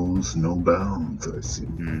fame knows no bounds, I see.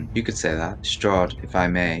 You could say that. Strahd, if I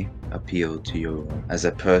may appeal to you as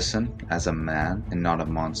a person, as a man, and not a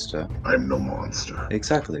monster. I'm no monster.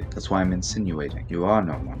 Exactly. That's why I'm insinuating. You are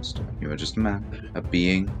no monster. You are just a man. A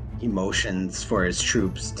being. He motions for his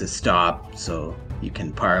troops to stop so you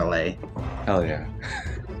can parlay. Hell yeah.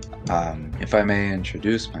 If I may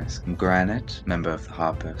introduce myself, I'm Granite, member of the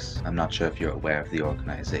Harpers. I'm not sure if you're aware of the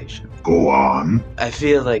organization. Go on. I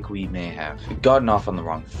feel like we may have gotten off on the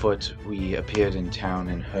wrong foot. We appeared in town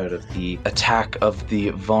and heard of the attack of the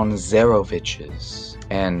von Zeroviches.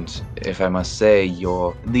 And if I must say,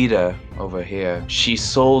 your leader over here, she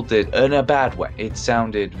sold it in a bad way. It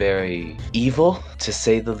sounded very evil, to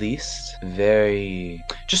say the least. Very...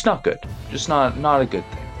 just not good. Just not a good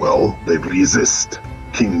thing. Well, they resist.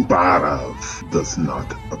 King Barav does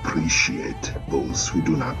not appreciate those who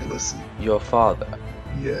do not listen. Your father.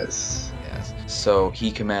 Yes. Yes. So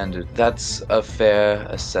he commanded. That's a fair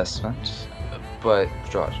assessment. But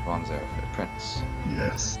George von Zerofit, Prince.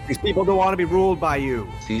 Yes. These people don't want to be ruled by you.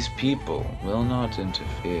 These people will not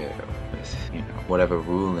interfere with, whatever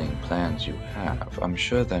ruling plans you have. I'm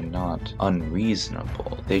sure they're not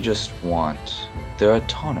unreasonable. They just want their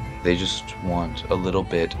autonomy. They just want a little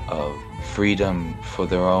bit of freedom for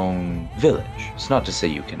their own village. It's not to say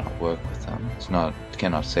you cannot work with them.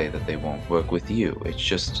 Cannot say that they won't work with you. It's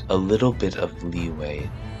just a little bit of leeway.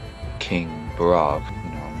 King Barav,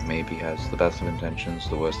 maybe has the best of intentions,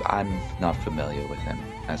 the worst. I'm not familiar with him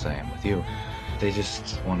as I am with you. They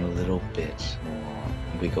just want a little bit more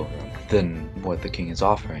wiggle room than what the king is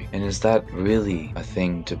offering. And is that really a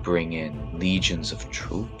thing to bring in legions of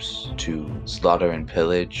troops to slaughter and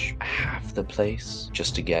pillage half the place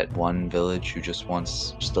just to get one village who just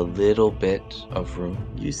wants just a little bit of room?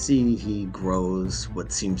 You see he grows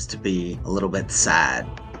what seems to be a little bit sad.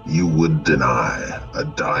 You would deny a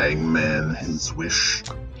dying man his wish?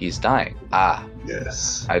 He's dying.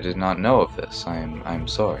 Yes. I did not know of this. I'm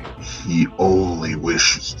sorry. He only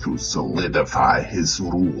wishes to solidify his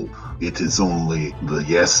rule. It is only the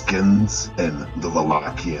Yeskins and the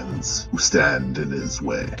Valakians who stand in his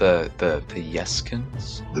way. The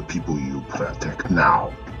Yeskins? The people you protect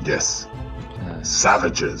now. Yes.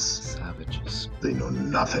 Savages. Savages. They know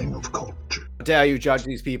nothing of culture. How dare you judge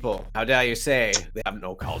these people? How dare you say they have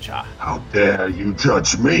no culture? How dare you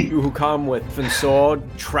judge me? You who come with thin sword,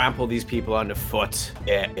 trample these people underfoot.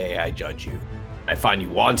 Yeah, I judge you. I find you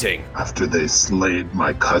wanting. After they slayed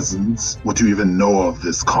my cousins, what do you even know of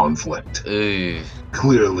this conflict? Ugh,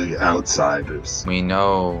 Clearly outsiders. we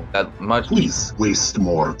know that much. Please waste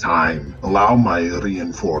more time. Allow my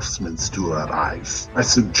reinforcements to arrive. I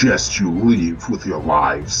suggest you leave with your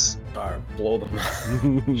lives. Or blow them.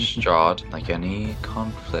 Strahd, like any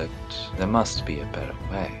conflict, there must be a better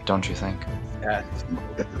way, don't you think? Yes.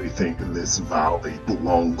 Everything in this valley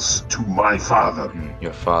belongs to my father.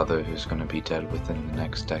 Your father, who's going to be dead within the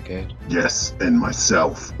next decade? Yes, and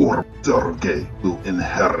myself, or Sergei, will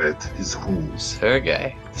inherit his rules.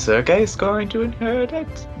 Sergei? Sergei's going to inherit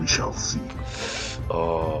it? We shall see.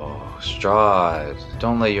 Oh, Strahd,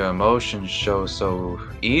 don't let your emotions show so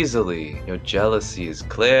easily. Your jealousy is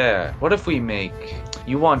clear. What if we make...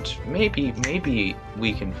 You want... Maybe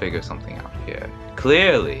we can figure something out here.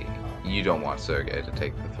 Clearly, you don't want Sergei to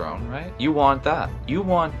take the throne, right? You want that. You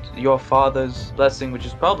want your father's blessing, which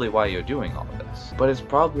is probably why you're doing all of this. But it's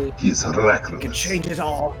probably... He's We reckless. can change it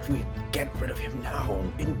all if we get rid of him now.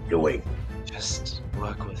 In doing. Just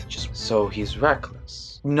work with... So he's reckless.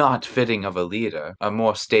 Not fitting of a leader. A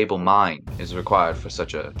more stable mind is required for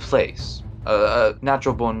such a place. A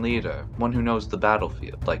natural-born leader. One who knows the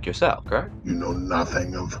battlefield, like yourself, correct? You know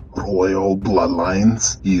nothing of royal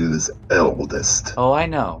bloodlines. He is eldest. Oh, I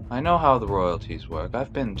know. I know how the royalties work.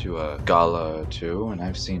 I've been to a gala or two, and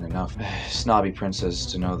I've seen enough snobby princes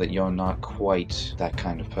to know that you're not quite that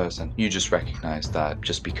kind of person. You just recognize that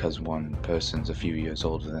just because one person's a few years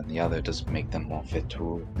older than the other doesn't make them more fit to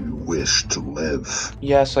rule. You wish to live.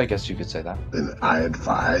 Yes, I guess you could say that. Then I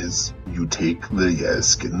advise you take the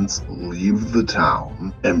Yeskins, leave the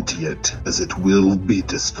town, empty it, as it will be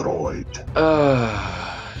destroyed.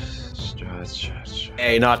 Strahd.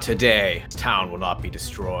 Hey, not today. This town will not be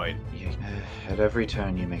destroyed. At every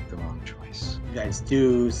turn, you make the wrong choice. You guys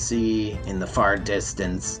do see in the far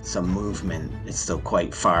distance some movement. It's still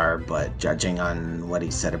quite far, but judging on what he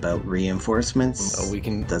said about reinforcements, We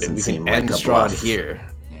can doesn't we seem can like end a Strahd bluff. here.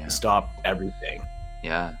 Yeah. Stop everything.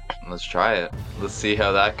 Yeah, let's try it. Let's see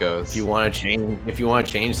how that goes. If you want to change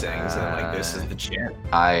things, then like this is the chance.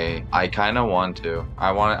 I kind of want to.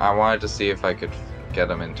 I wanted to see if I could get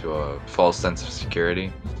him into a false sense of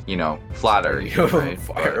security. You know, flattery. You have a Right?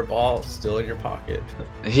 fireball still in your pocket.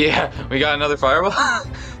 But- yeah, we got another fireball.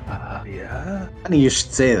 Yeah. Funny you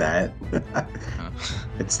should say that.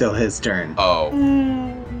 It's still his turn. Oh.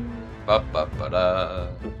 Ba-ba-ba-da.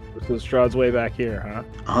 So Strahd's way back here, huh?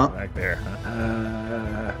 Uh-huh. Back there,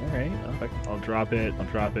 huh? All right. I'll drop it.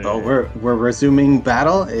 Oh, we're resuming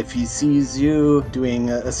battle. If he sees you doing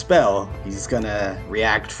a spell, he's gonna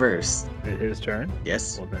react first. His turn.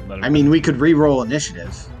 Yes. Well, then let him I mean, we could re-roll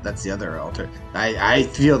initiative. That's the other alter. I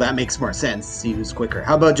feel that makes more sense. See who's quicker.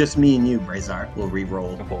 How about just me and you, Brazar? We'll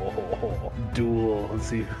re-roll. duel. Let's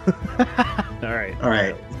see. All right. All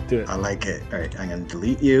right. Let's do it. I like it. All right, I'm gonna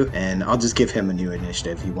delete you, and I'll just give him a new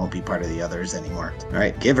initiative. He won't be part of the others anymore. All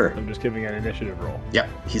right, give her. I'm just giving an initiative roll. Yep,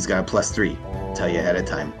 he's got a +3. Tell you ahead of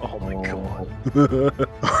time. Oh my god.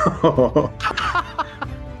 Oh,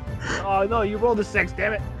 Oh no, you rolled a 6,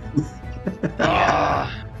 damn it.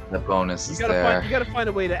 Yeah, the bonus You is gotta there. find, you gotta find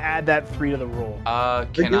a way to add that 3 to the roll.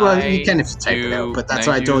 Can well, I you can if you type it out, but that's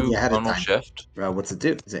can why I told do you ahead of tonal time. shift? what's it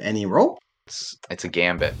do? Is it any roll? It's a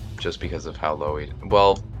gambit, just because of how low he.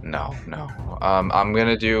 Well, no. I'm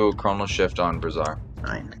gonna do chronal shift on Brazar.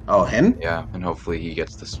 9. Oh, him? Yeah, and hopefully he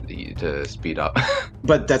gets to speed up.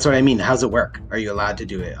 But that's what I mean. How's it work? Are you allowed to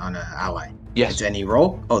do it on an ally? Yes, It's any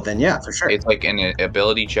roll? Oh, then yeah, for sure. it's like an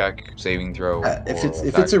ability check, saving throw. If or it's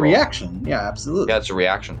attack a roll. reaction, yeah, absolutely. Yeah, it's a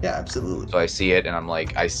reaction. Yeah, absolutely. So I see it, and I'm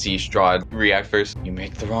like, I see Strahd react first. You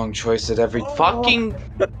make the wrong choice at every fucking.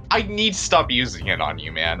 I need to stop using it on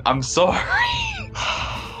you, man. I'm sorry.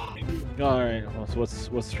 All right. Well, so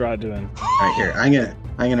what's Strahd doing? All right, here.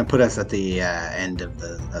 I'm gonna put us at the end of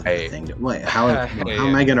the Hey. thing. Wait, how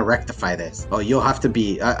am I gonna rectify this? Oh, you'll have to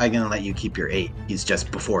be. I'm gonna let you keep your 8. He's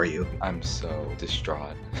just before you. I'm so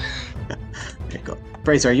distraught. There you go.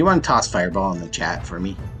 Bracer, you want to toss fireball in the chat for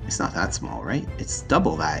me? It's not that small, right? It's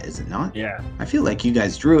double that, is it not? Yeah. I feel like you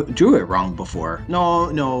guys drew it wrong before.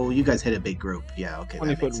 No, you guys hit a big group. Yeah, okay.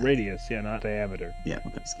 20 that foot makes sense. radius, yeah, not diameter. Yeah,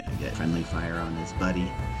 okay. He's gonna get friendly fire on his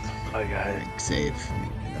buddy. I got it. Save.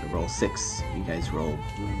 I gotta roll 6. You guys roll.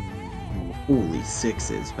 Holy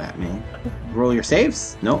 6s, Batman. Roll your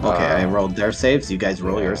saves? No? Okay, I rolled their saves. You guys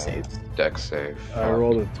roll your saves. Dex save. I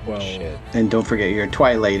rolled a 12. Shit. And don't forget your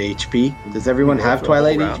Twilight HP. Does everyone You go have for the whole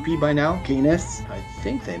Twilight round? HP by now? Canis? I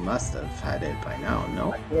think they must have had it by now,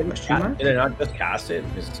 no? Question mark? Did I not just cast it?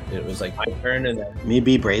 Because it was like my turn and then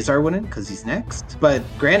Maybe Brazar wouldn't because he's next. But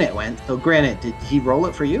Granite went. So Granite, did he roll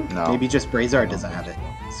it for you? No. Maybe just Brazar doesn't have it.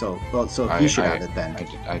 So he should have it then.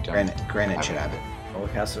 I don't. Granite should have it. I'll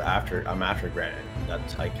cast it after. I'm after Granite.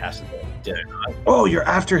 That's I casted it. Did I not? Oh, you're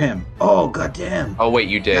after him. Oh, goddamn. Oh wait,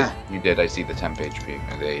 you did. Yeah. You did. I see the temp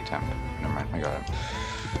HP. The 8 temp. Never mind. I got it.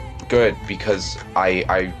 Good, because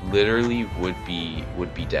I literally would be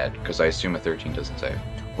dead because I assume a 13 doesn't save.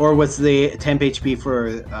 Or was the temp HP for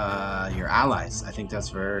your allies? I think that's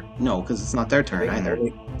for because it's not their turn either.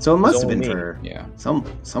 So it must have been for Yeah.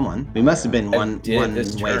 someone. We must have been one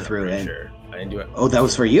way through it. Sure. I didn't do it. Oh, that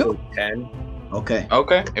was for you? 10. Okay.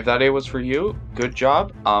 Okay, if that A was for you, good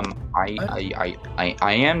job. I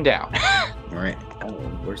am down. All right. Oh,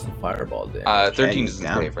 where's the fireball then? 13 he's doesn't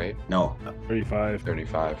down. save, right? No. 35.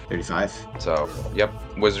 35. 35. So, yep,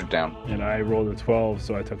 wizard down. And I rolled a 12,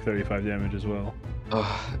 so I took 35 damage as well.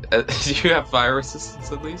 Do you have fire resistance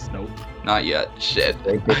at least? Nope. Not yet. Shit.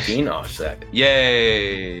 Like 15 offset.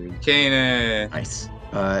 Yay, Kanan. Nice.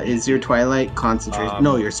 Is your Twilight concentration?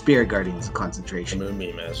 No, your Spirit Guardian's concentration.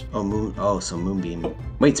 Moonbeam is. Oh, so Moonbeam.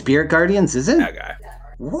 Wait, Spirit Guardians, is it? That guy.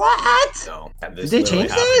 What? No. Did they change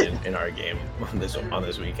that? In our game on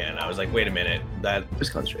this weekend? I was like, wait a minute. That is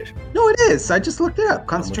concentration. No, it is. I just looked it up.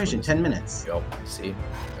 Concentration, 10 minutes. Yo, see?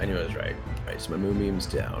 I knew I was right. Alright, so my moonbeam's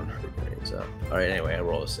down. Up. Alright, anyway,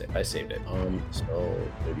 I saved it. So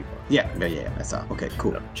 35. Yeah, I saw. Okay,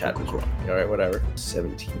 cool. No, chat was wrong. Alright, whatever.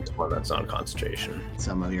 17. Well, that's not concentration.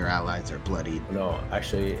 Some of your allies are bloodied. No,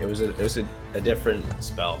 actually, it was a different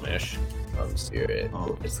spell, Mish. Spirit.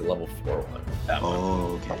 Oh. It's the level 4 one. That one.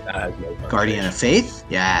 Oh, okay. That has no concentration. Guardian of Faith?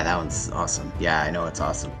 Yeah, that one's awesome. Yeah, I know it's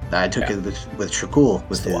awesome. I took it with Shakul,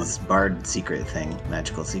 with his Bard secret thing,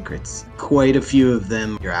 magical secrets. Quite a few of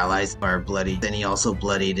them, your allies are bloodied. Then he also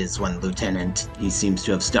bloodied his one lieutenant. He seems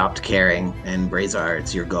to have stopped caring. And Brazar,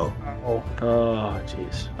 it's your go. Oh,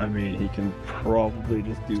 jeez. I mean, he can probably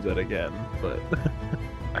just do that again, but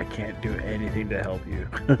I can't do anything to help you.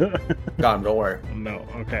 Got him, don't worry. No.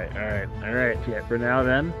 Okay. All right. Yeah. For now,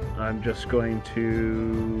 then, I'm going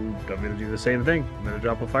to do the same thing. I'm going to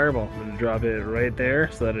drop a fireball. I'm going to drop it right there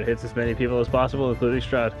so that it hits as many people as possible, including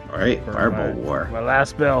Strahd. All right, For Fireball War. My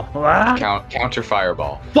last spell. Ah! Counter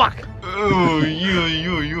fireball. Fuck! Ooh, you.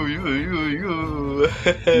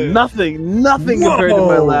 Nothing compared to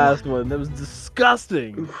my last one. That was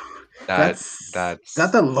disgusting. Is that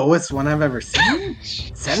the lowest one I've ever seen?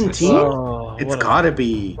 17? Oh, It's what a gotta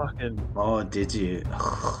be. fucking. Oh, did you?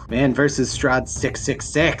 Man versus Strahd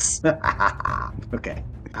 666. Okay.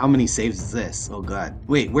 How many saves is this? Oh god.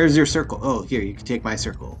 Wait, where's your circle? Oh, here, you can take my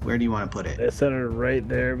circle. Where do you want to put it? I set it right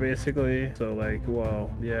there, basically. So, like, well,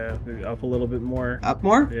 yeah, maybe up a little bit more. Up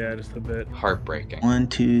more? Yeah, just a bit. Heartbreaking. 1,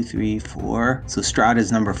 2, 3, 4. So Strahd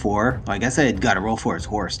is number 4. Oh, I guess I had got to roll for his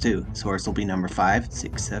horse too. His horse will be number 5,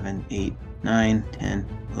 6, 7, 8, 9, 10,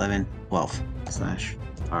 11, 12. /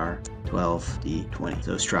 R12 D20.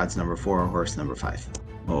 So Strahd's number 4, horse number 5.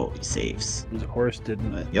 Oh, he saves. The horse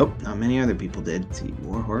didn't. Yep, not many other people did. Let's see,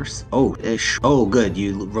 warhorse. Oh, ish. Oh, good.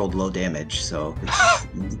 You rolled low damage, so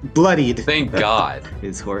it's bloodied. Thank God.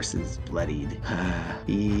 His horse is bloodied.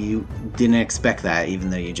 He didn't expect that,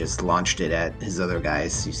 even though you just launched it at his other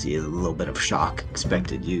guys. You see a little bit of shock.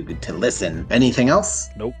 Expected you to listen. Anything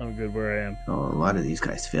else? Nope, I'm good where I am. Oh, a lot of these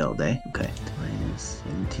guys failed, eh? Okay. Minus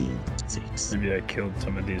 17, 6. Maybe I killed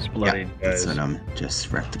some of these bloody That's guys. what I'm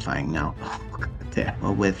just rectifying now. There.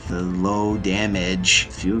 Well, with the low damage,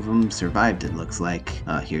 a few of them survived, it looks like.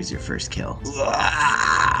 Here's your first kill.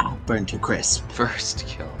 Burn to crisp. First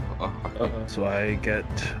kill. Oh. So I get,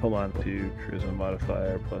 hold on, 2 charisma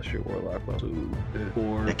modifier plus your warlock plus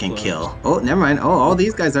 4. That can plus- kill. Oh, never mind. Oh, all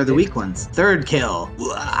these guys are the weak ones. Third kill.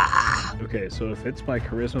 Okay, so if it's my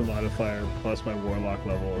charisma modifier plus my warlock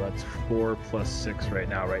level, that's 4 plus 6 right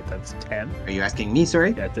now, right? That's 10. Are you asking me,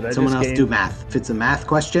 sorry? Yeah, did I Someone just else gain- do math. If it's a math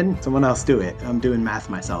question, someone else do it. I'm doing math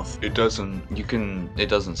myself. It doesn't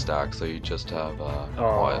stack, so you just have,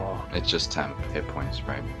 what? It's just 10 hit points,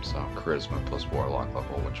 right? So charisma plus warlock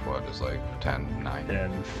level, which what is like 10, 9.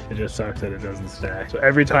 And it just sucks that it doesn't stack. So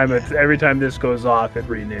every time this goes off, it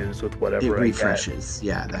renews with whatever It I get. refreshes.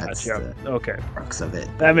 Yeah, that's Gotcha. the Okay. crux of it.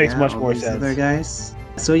 That makes much all more these sense. Other guys,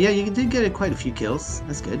 So yeah, you did get quite a few kills.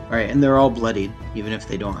 That's good. All right, and they're all bloodied, even if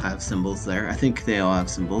they don't have symbols there. I think they all have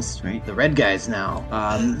symbols, right? The red guys now,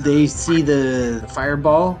 they see the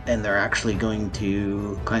fireball, and they're actually going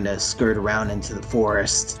to kind of skirt around into the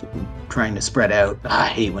forest, trying to spread out. I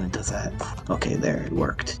hate when it does that. Okay, there, it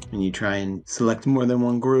worked. When you try and select more than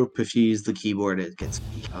one group, if you use the keyboard, it gets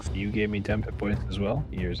off. You gave me 10 hit points as well.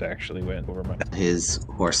 Yours actually went over my. His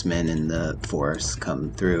horsemen in the forest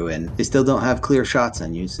come through, and they still don't have clear shots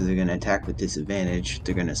on you, so they're going to attack with disadvantage.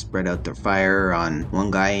 They're going to spread out their fire on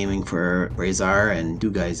one guy aiming for Razar and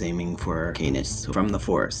two guys aiming for Canis. So from the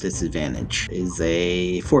forest, disadvantage is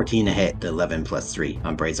a 14 to hit, 11 plus 3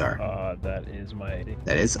 on Brazar. That is my.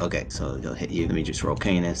 That is? Okay, so he'll hit you. Let me just roll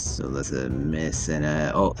Canis. So that's a miss and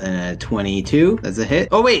a 22. That's a hit.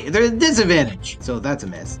 Oh wait, there's disadvantage. So that's a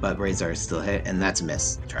miss. But Razar is still hit, and that's a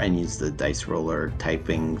miss. Try and use the dice roller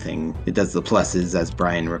typing thing. It does the pluses as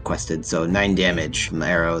Brian requested. So 9 damage from the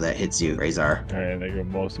arrow that hits you, Razar. Alright, there go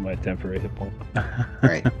most of my temporary hit points.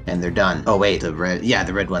 Alright, and they're done. Oh wait, the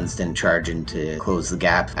red ones didn't charge in to close the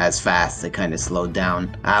gap as fast. They kind of slowed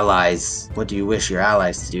down. Allies, what do you wish your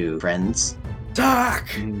allies to do, friends?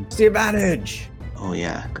 Attack! It's the advantage! Oh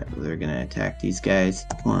yeah, they're gonna attack these guys.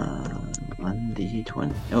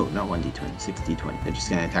 1d20. Oh, not 1d20, 6d20. They're just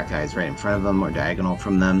gonna attack guys right in front of them or diagonal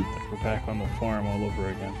from them. We're back on the farm all over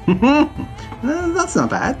again. No, that's not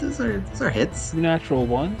bad. Those are hits. Natural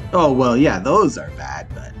 1. Oh well, yeah, those are bad,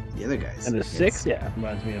 but the other guys. And the hits. 6, yeah.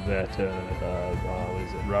 Reminds me of that, what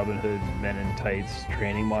is it, Robin Hood Men in Tights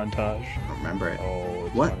training montage. I don't remember it. Oh,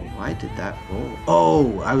 it's What? funny. Why did that roll?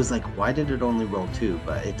 Oh, I was like, why did it only roll 2?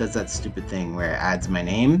 But it does that stupid thing where it adds my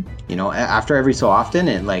name. You know, after every so often,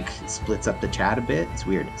 it like splits up the chat a bit. It's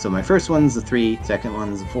weird. So my first one's a 3, second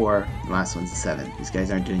one's a 4, the last one's a 7. These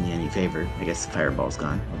guys aren't doing you any favor. I guess the fireball's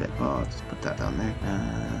gone. Okay, well, I'll just put that down there.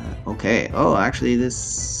 Okay. Oh, actually,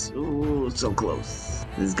 this... Oh, so close.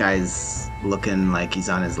 This guy's looking like he's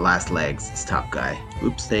on his last legs, this top guy.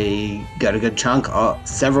 Oops, they got a good chunk. Oh,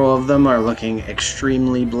 several of them are looking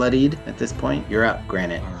extremely bloodied at this point. You're up,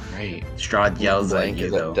 Granite. Alright. Strahd yells at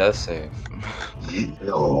you, though. Death save.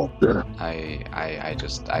 Oh, I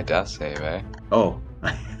death save, eh? Oh,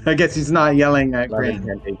 I guess he's not yelling at 11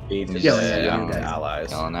 Granite. 10 HP to Yelling the, at you yeah. guys.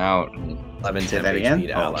 allies. Yelling out. 11 Say 10 that HP again?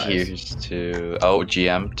 to Oh, allies. Here's to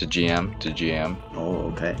GM to GM to GM.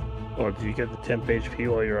 Oh, okay. Oh, did you get the temp HP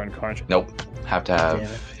while you're unconscious? Nope. Have to Damn it.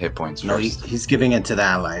 have hit points No, first. he's giving it to the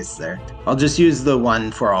allies there. I'll just use the one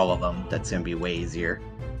for all of them. That's gonna be way easier.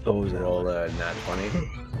 Those Roll a nat 20.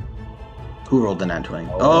 Who rolled the nat 20?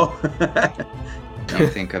 Oh, I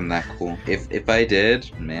don't think I'm that cool. If I did,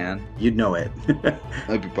 man, you'd know it.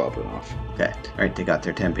 I'd be popping off. Okay. Alright, they got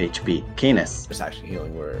their temp HP. Canis. Just actually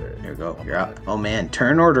healing word. There you go. You're up. Oh man,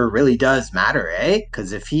 turn order really does matter, eh?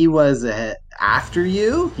 Because if he was after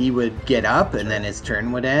you, he would get up and then his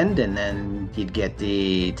turn would end and then he'd get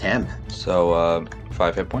the temp. So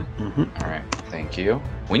 5 hit point. Mm-hmm. All right, thank you.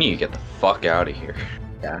 We need to get the fuck out of here.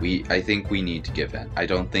 Yeah. I think we need to give in. I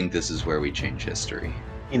don't think this is where we change history.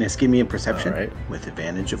 Canis, give me a perception. All right. With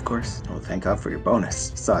advantage, of course. Oh, thank God for your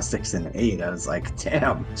bonus. Saw a 6 and an 8. I was like,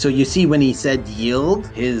 damn. So you see when he said yield,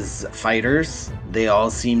 his fighters, they all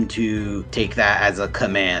seem to take that as a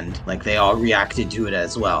command. Like they all reacted to it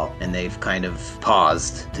as well. And they've kind of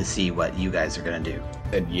paused to see what you guys are going to do.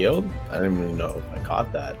 Said yield? I didn't really know if I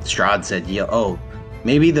caught that. Strahd said yield. Oh,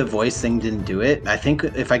 maybe the voice thing didn't do it. I think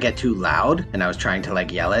if I get too loud and I was trying to like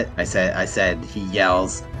yell it, I said he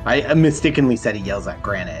yells. I mistakenly said he yells at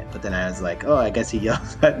Granite, but then I was like, oh, I guess he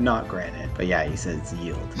yells at not Granite. But yeah, he says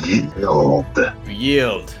yield. yield.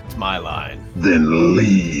 Yield. It's my line. Then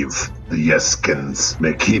leave. The Yeskins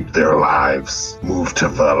may keep their lives. Move to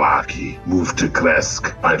Valaki. Move to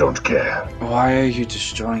Kresk. I don't care. Why are you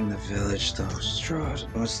destroying the village, though, Strahd?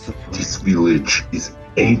 What's the point? This village is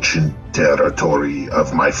ancient territory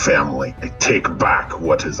of my family. I take back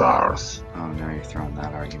what is ours. Oh, now you're throwing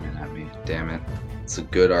that argument at me. Damn it. It's a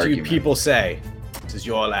good Two argument. people say, this is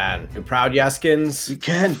your land. You proud Yaskins? You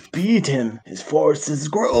can't beat him. His forces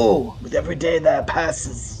grow. With every day that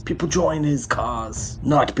passes, people join his cause.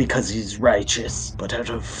 Not because he's righteous, but out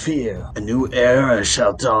of fear. A new era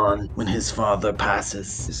shall dawn when his father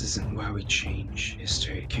passes. This isn't where we change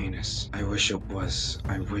history, Canis. I wish it was.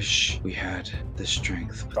 I wish we had the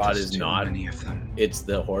strength. But Strahd there's is too not. many of them. It's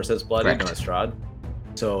the horse that's bloody, Correct. not Strahd.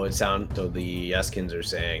 So the Yeskins are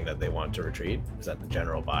saying that they want to retreat. Is that the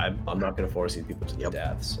general vibe? I'm not going to force these people to the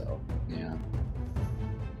death, so Yeah.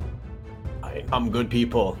 I'm good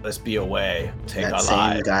people. Let's be away. Take That our same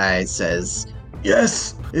lives. guy says,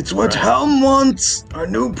 yes, it's what Right. Helm wants. Our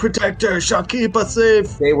new protector shall keep us safe.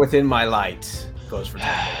 Stay within my light. goes for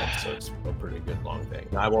 10 minutes, so it's a pretty good long thing.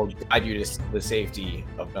 And I will guide you to the safety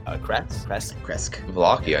of Kresk. Kresk.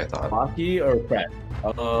 Vlaki, I thought. Vlaki or Kresk?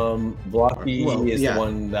 Vlaki Well, is yeah, the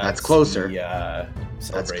one that's closer. The,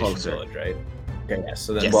 celebration closer. village, right? Okay, yeah,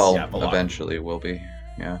 so then Yes. Well, yeah, Vlaki. eventually will be.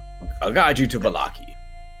 Yeah. I'll guide you to Vlaki,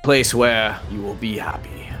 place where you will be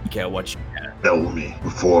happy. You care what you can. Tell me,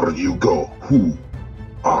 before you go, who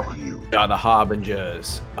are you? We are the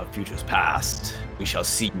harbingers of futures past. We shall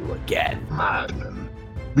see you again. Madman.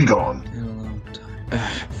 Be gone. In a long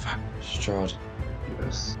time. Fuck. Strahd,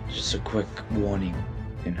 Yes. just a quick warning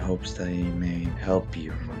in hopes that he may help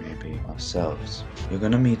you or maybe ourselves. You're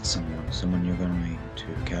gonna meet someone you're going to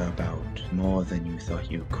care about more than you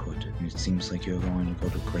thought you could. And it seems like you're going to go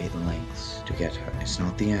to great lengths to get her. It's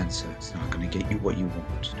not the answer. It's not gonna get you what you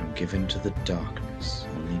want. Don't give in to the darkness.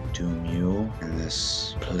 Only doom you and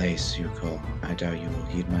this place you call. I doubt you will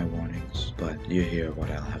heed my warnings, but you hear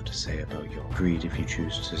what I'll have to say about your greed if you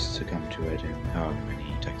choose to succumb to it in however many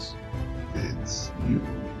texts. It's you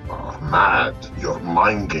are mad. Your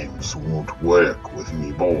mind games won't work with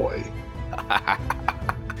me, boy.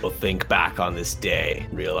 We'll think back on this day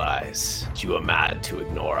and realize that you were mad to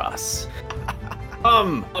ignore us.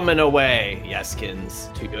 Coming away,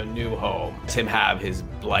 Yeskins, to your new home. Let him have his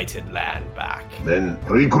blighted land back. Then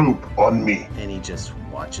regroup on me. And he just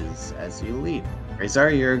watches as you leave.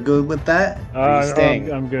 Razor, you're good with that? Or are you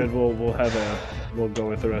staying? I'm good. We'll go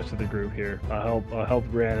with the rest of the group here. I'll help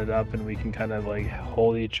Granite up, and we can kind of like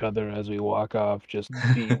hold each other as we walk off, just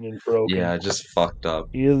beaten and broken. Yeah, just fucked up.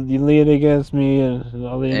 You lean against me, and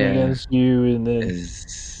I'll lean Yeah. against you, and then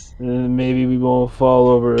Is maybe we won't fall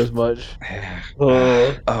over as much.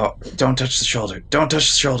 oh, don't touch the shoulder. Don't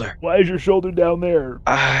touch the shoulder. Why is your shoulder down there?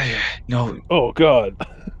 No. Oh God.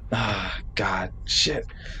 God, shit.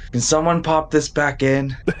 Can someone pop this back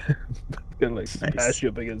in? Gonna like Nice. smash you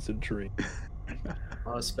up against a tree.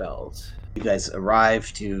 Spells. You guys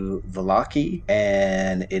arrive to Vlaki,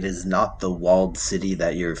 and it is not the walled city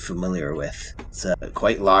that you're familiar with. It's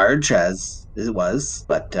quite large, as it was,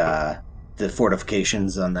 but the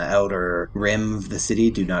fortifications on the outer rim of the city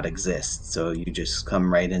do not exist. So you just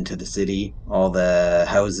come right into the city. All the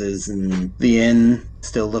houses and the inn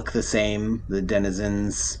still look the same. The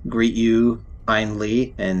denizens greet you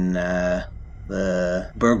kindly, and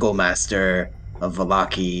the burgomaster of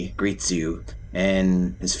Vlaki greets you,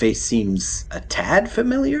 and his face seems a tad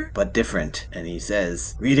familiar, but different. And he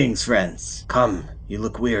says, "Greetings, friends. Come, you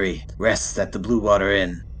look weary. Rest at the Blue Water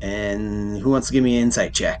Inn." And who wants to give me an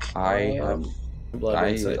insight check? I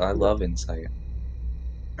love insight.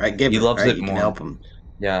 All right, give He it. loves All right, it you more. can help him.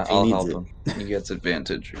 Yeah, If he I'll needs help it. him. He gets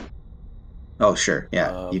advantage. Oh, sure.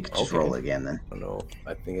 Yeah, you could just okay. roll again then. I don't know.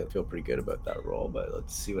 I think I feel pretty good about that roll, but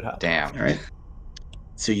let's see what happens. Damn. All right.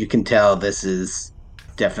 So you can tell this is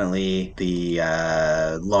definitely the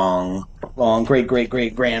long great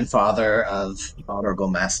grandfather of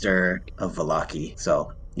Burgomaster of Vlaki.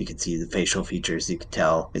 So you can see the facial features. You can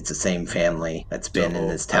tell it's the same family that's been in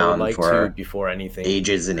this I would town like for to, before anything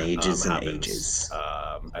ages and ages and happens, ages.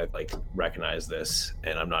 I'd like to recognize this,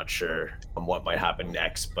 and I'm not sure what might happen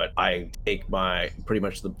next, but I take my pretty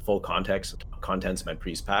much the full contents of my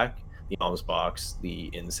priest pack, the alms box, the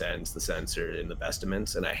incense, the censer, and the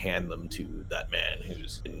vestments, and I hand them to that man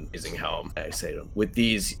who's in his helm. I say to him, "With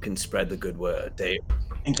these, you can spread the good word."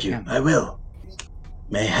 Thank you. I will.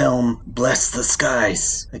 May Helm bless the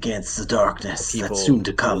skies against the darkness People that's soon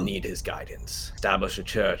to will come. need his guidance. Establish a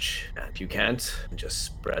church, and if you can't, just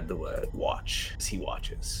spread the word. Watch as he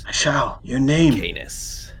watches. I shall. Your name?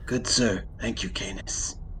 Canis. Good sir. Thank you,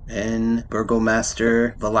 Canis. And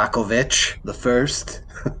Burgomaster Vlakovic the First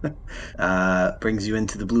brings you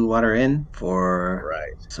into the Blue Water Inn for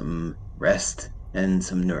some rest and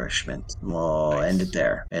some nourishment. We'll end it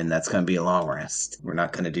there. And that's going to be a long rest. We're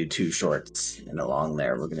not going to do 2 shorts and a long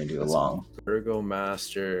there. We're going to do a long.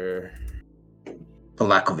 Burgomaster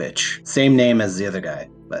Vlakovic. Same name as the other guy,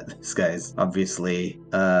 but this guy's obviously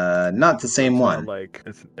not the same It's one. not like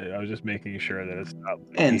I was just making sure that it's not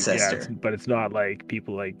like, Ancestor. but it's not like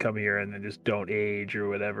people like come here and then just don't age or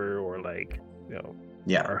whatever, or like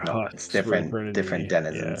Yeah, are no, husks it's for different eternity.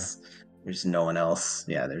 denizens. There's no one else.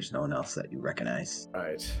 Yeah, there's no one else that you recognize.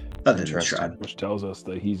 Right. Other than Interesting. Strahd. Which tells us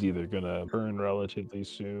that he's either gonna turn relatively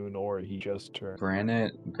soon or he just turned.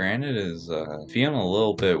 Granite is feeling a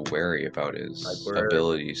little bit wary about his Like, we're-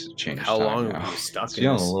 abilities to change How time long now. have we stuck He's in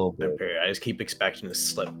feeling this a little bit. period? I just keep expecting to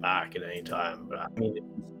slip back at any time. But I mean,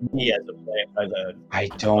 me as a player, I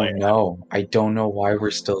don't know. I don't know why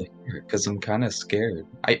we're still here because I'm kind of scared.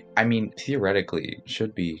 I mean, theoretically,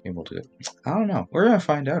 should be able to. I don't know. We're gonna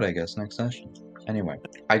find out, I guess, next session. Anyway,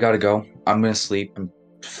 I gotta go. I'm gonna sleep. I'm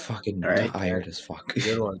Fucking All right. tired as fuck.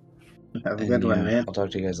 Good one. Have a And good one, yeah, man. I'll talk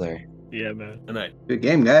to you guys later. Yeah, man. Good night. Good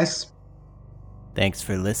game, guys. Thanks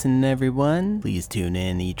for listening, everyone. Please tune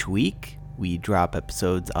in each week. We drop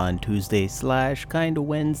episodes on Tuesday / kinda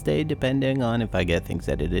Wednesday, depending on if I get things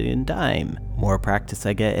edited in time. More practice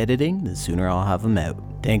I get editing, the sooner I'll have them out.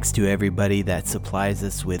 Thanks to everybody that supplies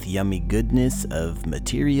us with yummy goodness of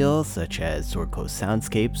material, such as Zorko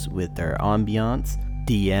Soundscapes with their ambiance,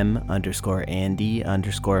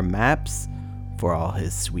 DM_Andy_maps for all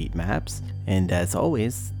his sweet maps, and as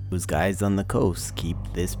always, those guys on the coast keep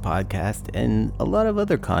this podcast and a lot of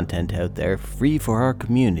other content out there free for our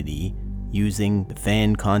community using the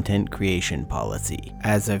fan content creation policy.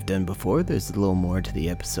 As I've done before, there's a little more to the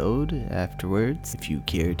episode afterwards if you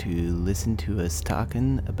care to listen to us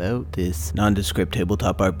talking about this nondescript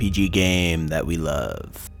tabletop RPG game that we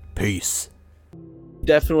love. Peace.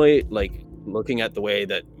 Definitely, like, looking at the way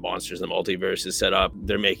that Monsters in the Multiverse is set up,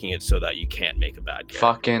 they're making it so that you can't make a bad character.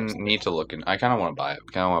 Fucking need to look in. I kind of want to buy it.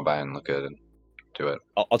 And look at it and do it.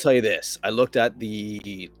 I'll tell you this. I looked at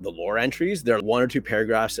the lore entries. There are 1 or 2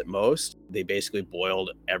 paragraphs at most. They basically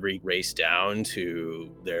boiled every race down to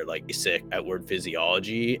their like basic outward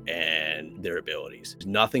physiology and their abilities. There's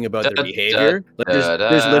nothing about their behavior. Like,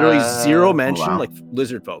 there's literally zero mention, Wow. like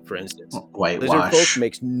lizard folk, for instance. Lizard Whitewash. folk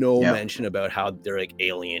makes no Yep. mention about how they're like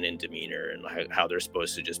alien in demeanor and how they're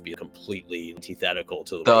supposed to just be completely antithetical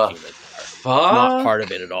to the way The humans are. fuck? It's not part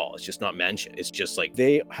of it at all. It's just not mentioned. It's just like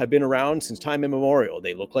they have been around since time immemorial.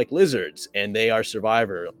 They look like lizards and they are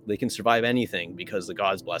survivor. They can survive anything because the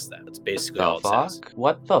gods bless them. That's basically all The it says. fuck?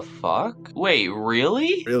 What the fuck? Wait,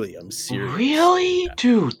 really? Really, I'm serious. Really? Yeah.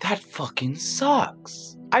 Dude, that fucking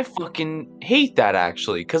sucks. I fucking hate that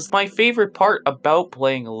actually, because my favorite part about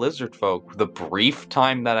playing a lizard folk, the brief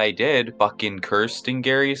time that I did, fucking cursed in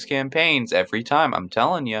Gary's campaigns every time, I'm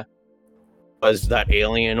telling you, Was that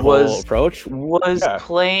alien Was- whole approach? was Yeah.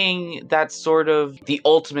 playing that sort of the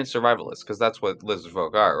ultimate survivalist, because that's what lizard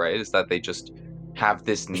folk are, right? Is that they just have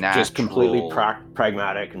this natural, Just completely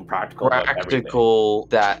pragmatic and practical. about everything. practical,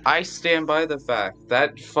 that I stand by the fact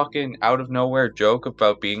that fucking out of nowhere joke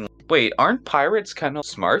about being wait, aren't pirates kind of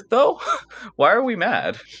smart though? Why are we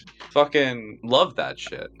mad? Fucking love that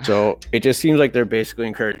shit. So it just seems like they're basically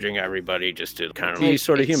encouraging everybody just to kind of be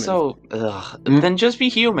sort of It's human. So then just be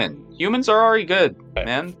human. Humans are already good,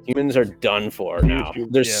 man. Humans are done for now.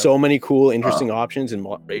 There's Yeah. so many cool, interesting options and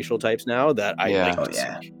racial types now that I Yeah. like Oh, to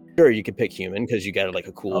yeah. see. Sure, you could pick human because you get like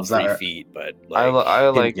a cool Oh, is that free right? feat, but I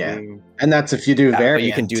like, like yeah. And that's if you do yeah, variant. but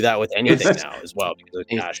you can do that with anything now as well because of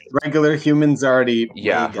It's- cash. Regular humans already.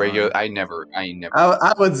 yeah, way regular. gone. I never.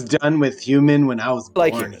 I was done with human when I was I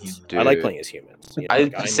like born humans. human. I like Dude. playing as humans. You know,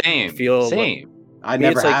 like, I Same. feel like- Same. I to me,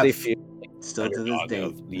 never it's like have. they feel Still to this underdog day,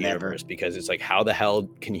 of the never. universe because it's like, how the hell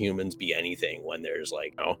can humans be anything when there's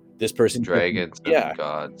like, oh, this person Dragons and yeah.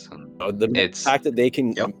 gods. And The It's- fact that they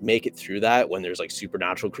can Yep. make it through that when there's like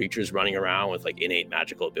supernatural creatures running around with like innate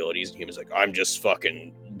magical abilities, and humans like, I'm just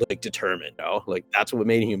fucking like determined, like that's what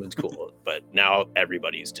made humans cool. But now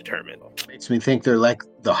everybody's determined. Makes me think they're like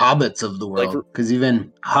the hobbits of the Like- world. Because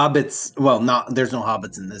even hobbits, well, there's no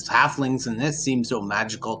hobbits in this. Halflings in this seem so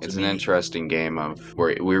magical to It's me. an interesting game of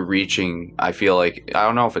where we're reaching. I feel like I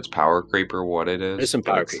don't know if it's power creep or what it is. There's some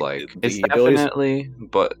but power it's creep. like The it's abilities- definitely,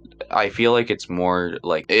 but I feel like it's more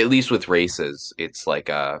like, at least with races, it's like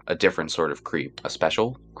a different sort of creep, a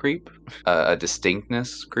special creep, a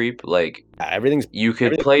distinctness creep. Like Yeah, everything's you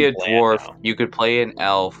could Everything's play a bland dwarf, now. you could play an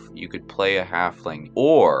elf, you could play a halfling,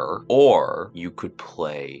 or you could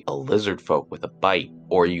play a lizard folk with a bite,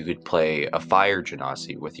 or you could play a fire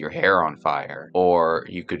genasi with your hair on fire, or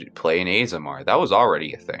you could play an Azamar. That was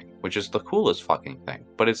already a thing, which is the coolest fucking thing.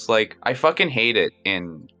 But it's like, I fucking hate it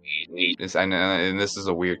in this, and this is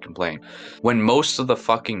a weird complaint, when most of the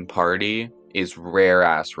fucking party is rare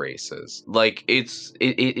ass races. Like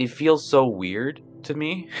it feels so weird to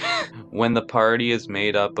me when the party is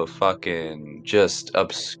made up of fucking just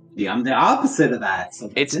obscure. Yeah, I'm the opposite of that.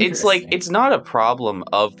 So It's like, it's not a problem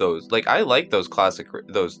of those. Like, I like those classic,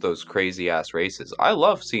 those crazy ass races. I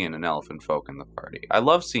love seeing an elephant folk in the party. I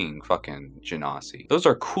love seeing fucking Genasi. Those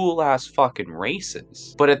are cool ass fucking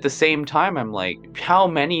races. But at the same time, I'm like, how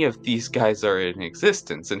many of these guys are in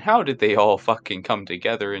existence, and how did they all fucking come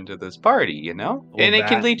together into this party? You know, Well, and it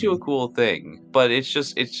can that- lead to a cool thing. But it's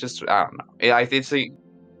just I don't know. It's like,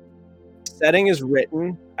 setting is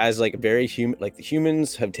written as like very human, like the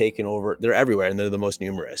humans have taken over. They're everywhere and they're the most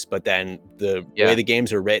numerous. But then the way the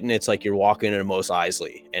games are written, it's like you're walking in Mos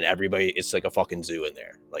Eisley and everybody, it's like a fucking zoo in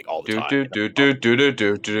there, like all the time.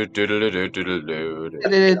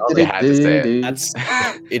 They had to say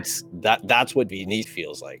it. That's what Beneath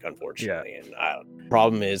feels like, unfortunately. And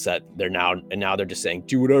problem is that they're just saying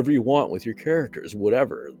do whatever you want with your characters,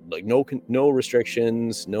 whatever, like no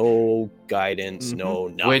restrictions, no guidance, no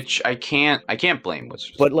nothing. Which I can't blame.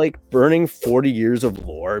 But like burning 40 years of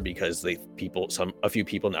lore because a few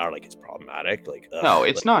people now are like it's problematic. Like no,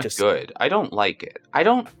 it's not good. I don't like it. I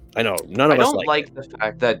know none of us like the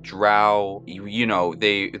fact that Drow, you know,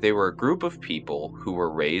 they were a group of people who were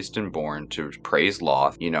raised and born to praise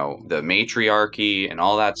Loth, you know, the matriarchy and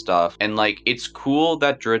all that stuff. And like, it's cool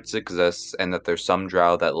that Dritz exists and that there's some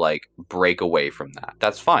Drow that like break away from that.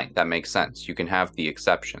 That's fine. That makes sense. You can have the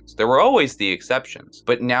exceptions. There were always the exceptions,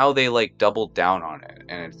 but now they like doubled down on it,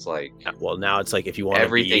 and it's like, well, now it's like if you want to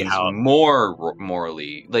everything's more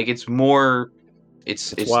morally, like it's more.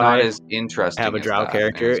 It's not as interesting. I have a Drow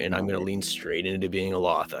character, and I'm going to lean straight into being a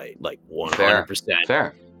Lothite, like 100%.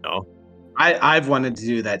 Fair. No, I've wanted to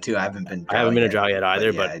do that too. I haven't been a Drow yet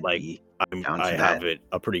either, but like I have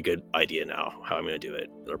a pretty good idea now how I'm going to do it.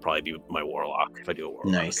 It'll probably be my Warlock if I do a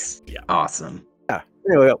Warlock. Nice. Yeah. Awesome. Yeah.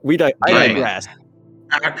 Anyway, I digress.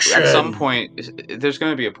 At some point, there's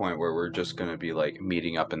going to be a point where we're just going to be like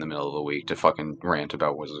meeting up in the middle of the week to fucking rant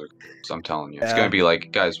about Wizards. I'm telling you, it's going to be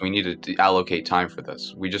like, guys, we need to allocate time for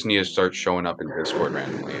this. We just need to start showing up in Discord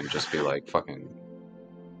randomly and just be like, fucking.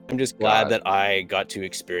 I'm just glad that I got to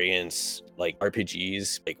experience like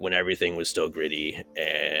RPGs, like when everything was still gritty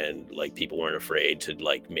and like people weren't afraid to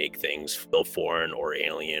like make things feel foreign or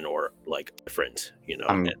alien or like different, you know.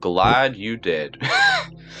 I'm glad you did.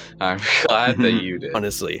 I'm glad that you did.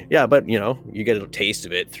 Honestly. Yeah, but you know, you get a taste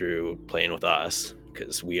of it through playing with us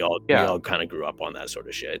because we all kind of grew up on that sort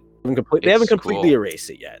of shit. They haven't completely erased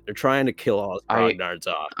it yet. They're trying to kill all the grognards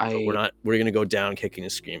off. But we're gonna go down kicking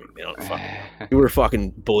and screaming. They don't fucking. You were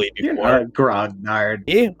fucking bullied before. You're not a grognard.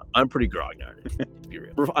 Yeah, I'm pretty grognard. To be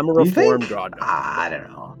real, I'm a reformed grognard. I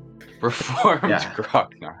don't know. Reformed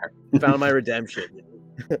grognard. Found my redemption.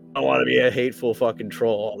 I want to be a hateful fucking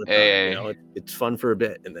troll all the time. You know, it's fun for a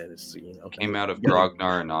bit, and then it's came out of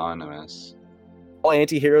Grognar Anonymous. All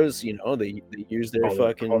anti-heroes, they use their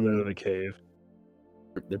fucking into the cave.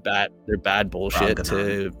 They're bad bullshit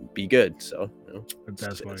to be good. So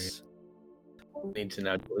that's funny. I need to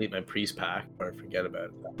now delete my priest pack or forget about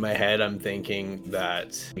it. In my head, I'm thinking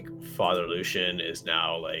that Father Lucian is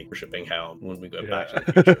now worshipping hell when we go back to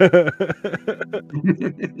the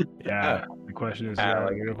future. Yeah. The question is, the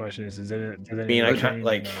real question is it? I kind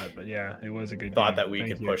of but yeah, it was a good thought that we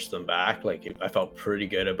could push them back. I felt pretty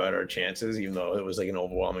good about our chances, even though it was an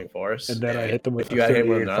overwhelming force. And then I hit them with if you got hit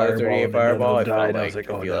with another 38 fireball, I felt I was like,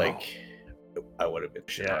 oh no. I would have been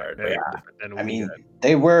hard. I mean,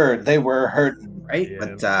 they were hurting, right? Yeah.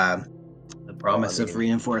 But the promise of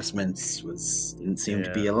reinforcements didn't seem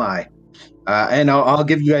to be a lie. And I'll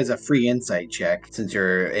give you guys a free insight check since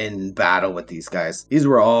you're in battle with these guys. These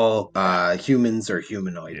were all humans or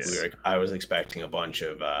humanoids. Yeah. I was expecting a bunch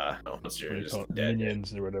of monsters,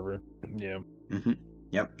 minions or whatever. Yeah. Mm-hmm.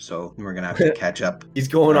 Yep, so we're gonna have to catch up. He's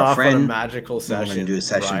going off on a magical session. We're gonna do a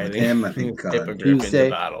session with him, I think, on Tuesday.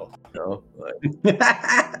 Battle.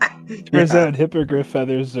 Turns out hippogriff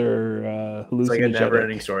feathers are it's like a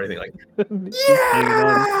never-ending story thing.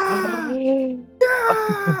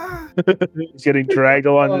 He's getting dragged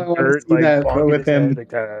along the dirt, with him.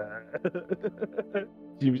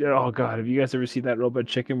 Oh god, have you guys ever seen that Robot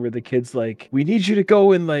Chicken where the kid's like, "We need you to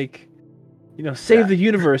go and save the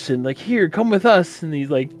universe, and here, come with us," and he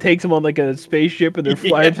takes him on a spaceship, and they're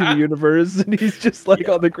flying through the universe, and he's just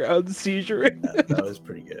on the ground seizuring. That was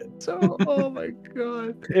pretty good. So, oh my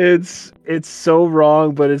god, it's so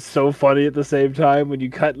wrong, but it's so funny at the same time. When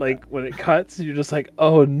you cut, when it cuts, you're just like,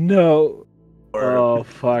 oh no. Oh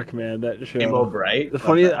fuck, man, that show. Rainbow Bright. The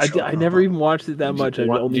funny, I never even watched it that much. I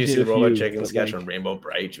only did you see the Robot Chicken sketch on Rainbow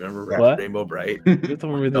Bright? Do you remember what? Rainbow Bright? The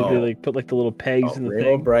one where they put the little pegs in the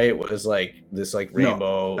Rainbow thing. Bright was this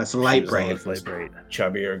rainbow. That's Light Bright.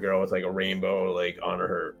 Chubbier girl with a rainbow on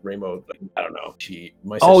her rainbow. I don't know.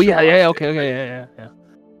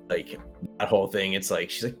 Okay. That whole thing. It's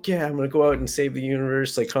she's yeah, I'm gonna go out and save the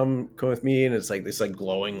universe. Come with me, and it's this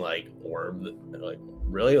glowing orb.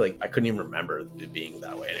 Really? I couldn't even remember it being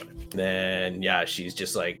that way anyway. Then she's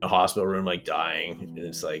just a hospital room dying, and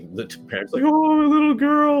it's the parents oh, my little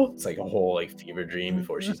girl. It's a whole fever dream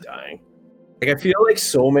before she's dying. I feel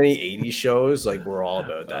so many 80s shows we're all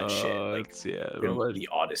about that shit. The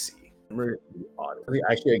Odyssey. Remember The Odyssey?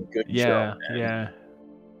 Actually a good show, man. Yeah.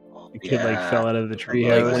 The kid like fell out of the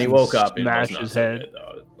treehouse. Like when he and woke up, it was smashed not his so head. good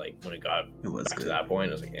though. Like when it got was to good. that point,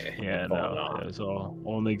 I was like, Yeah, falling no, off. it was all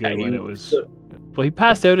only good Yeah, when he it was. was Well, he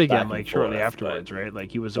passed out back again and like shortly forth, afterwards, but right?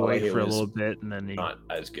 Like he was felt awake like it for a was little bit, and then he. not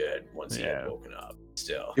as good once he had Yeah. woken up.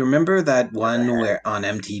 Still, You remember that one where on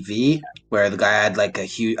MTV where the guy had like a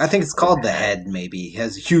huge, I think it's called The Head, maybe. He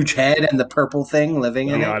has a huge head and the purple thing living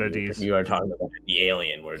in The it. Oddities. You are talking about the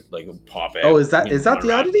alien where like would pop out. Oh, is that and run The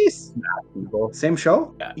around Oddities? people. Same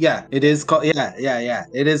show? Yeah. It is called. Yeah.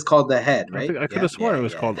 It is called The Head, I right? think I could Yeah, have sworn yeah, it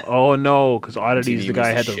was yeah. called. Oh no, because Oddities, MTV the was guy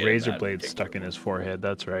the had the shit razor that blade particular stuck in his one. forehead.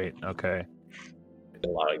 That's right. Okay. A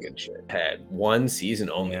lot of good shit. Had one season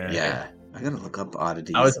only. Yeah. right? Yeah. I gotta look up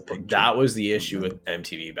Oddities. That was the issue with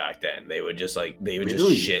MTV back then. They would just Really?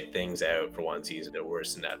 just shit things out for one season. They're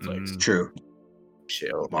worse than Netflix. True.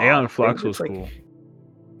 Shit. Aeon Flux It's was like cool.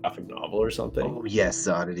 graphic novel or something. Oh yes,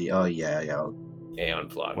 Oddity. Oh yeah. Aeon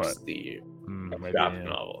Flux, What? the Maybe, graphic yeah.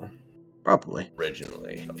 novel. Probably.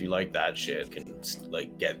 Originally, if you like that shit, you can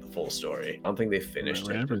like get the full story. I don't think they finished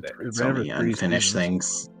it. Did they? So many unfinished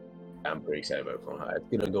things. I'm pretty excited about Clone High. It's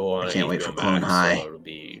gonna go on. I can't wait HBO for Clone Max, High. So it'll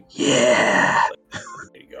be Yeah. there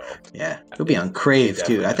you go. Yeah. It'll be on Crave It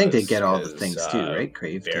too. I think they definitely get all does, the things too, right?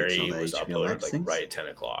 Crave takes all Barry the was HBO uploaded Max like things. right at 10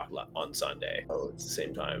 o'clock on Sunday. Oh, it's the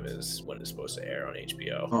same time as when it's supposed to air on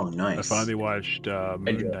HBO. Oh, I nice. finally watched Moon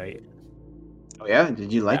Enjoy. Knight. Oh yeah,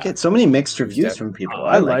 did you like Yeah. it? So many mixed It was reviews from people.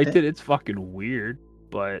 I liked it. It's fucking weird,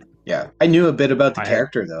 but Yeah, I knew a bit about the I had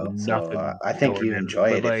character though, nothing. so I think going you in. enjoy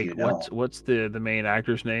But, it like, if you know. what's the main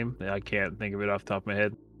actor's name? I can't think of it off the top of my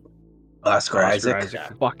head. Oscar Isaac. Isaac,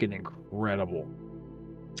 fucking incredible.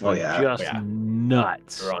 Oh Like, yeah. just yeah.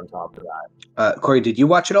 nuts. We're on top of that. Corey, did you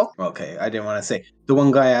watch it all? Okay, I didn't want to say the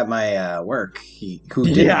one guy at my work, who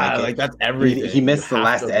didn't Yeah, like it. that's everything. He missed You the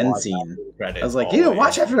have last to end watch scene. after the credits I was like, you didn't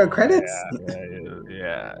watch always. after the credits?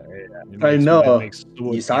 Yeah. I know. Makes,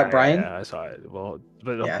 You saw it, Brian? Yeah, I saw it. Well,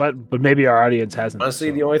 Yeah. but maybe our audience hasn't. Honestly,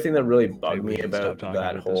 so the only thing that really bugged maybe we me can stop about talking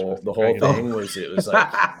that about this with the whole Dragon thing was it was like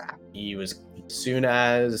he was as soon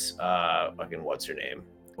as fucking what's her name?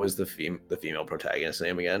 What was the female protagonist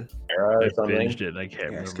name again? Sarah I or something? binged it. I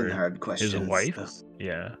can't You're asking remember. hard questions. His wife? Ugh.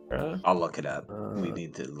 Yeah. Sarah? I'll look it up. We Uh,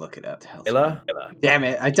 need to look it up. Layla? Damn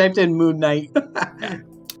it! I typed in Moon Knight.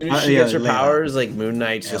 As soon as she gets her Layla. powers, like Moon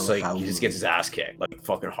Knight's just Layla. like he just gets his ass kicked, like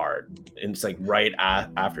fucking hard. And it's like right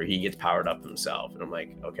after he gets powered up himself, and I'm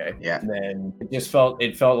like, okay. Yeah. And then it felt a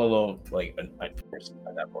little like unforced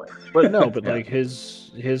at that point. But no, but Yeah. like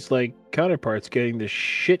his like counterparts getting the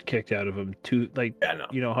shit kicked out of him to like Yeah,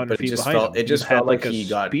 no. 100 But feet behind him. it just He had, felt like a he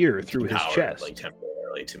got spear through his depowered, chest. like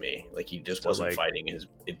temporarily to me. Like he just So, wasn't like- fighting his.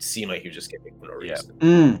 It seemed like he was just getting for no Yeah.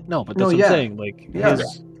 reason. No, but No, that's what yeah. I'm saying. Like Yeah.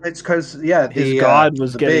 his It's because his god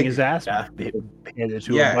was getting big, his ass Yeah. handed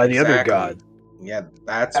to him by the other god. Yeah,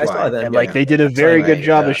 that's I saw why. that. And Yeah. like they did a That's very why, good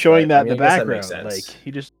job yeah, of showing right. that I in the mean, I guess that makes background. sense. Like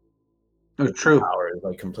he just Oh, true. Power is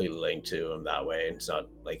like completely linked to him that way. It's not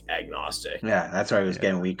like agnostic. Yeah, that's why he was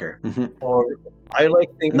getting weaker. Or I like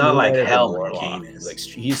thinking Not like Moon Knight as a Hellman warlock. Kane is. Like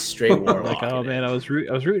he's straight warlock. like, oh in man, it. I was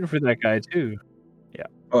rooting for that guy too.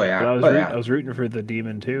 Oh yeah. But I was rooting for the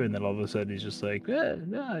demon too, and then all of a sudden he's just like,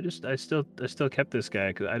 no, I still kept this guy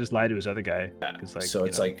because I just lied to his other guy. Yeah. 'Cause, like, So you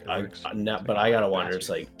it's know, like it I works. but I gotta wonder. It's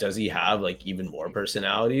like, does he have like even more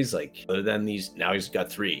personalities? Like other than these, now he's got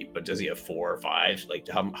 3, but does he have 4 or 5? Like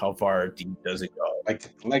how far deep does it go?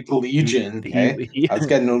 Like Legion. He- I was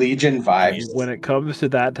getting Legion vibes. when it comes to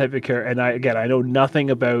that type of character, and I know nothing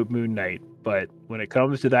about Moon Knight, but when it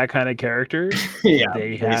comes to that kind of character, Yeah,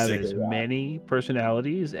 they have basically as that. many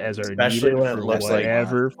personalities as are Especially needed when it for looks like-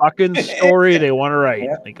 whatever fucking story they want to write.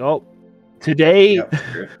 Yeah. Like, oh, today Yep,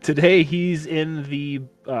 true. today he's in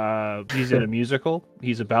a musical.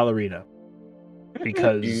 He's a ballerina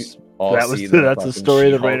because All that's see the fucking story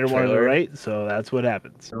the She-Hulk writer wanted to trailer. write. So that's what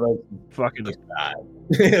happens. Like, Fucking looks bad.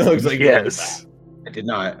 It looks like yes. I did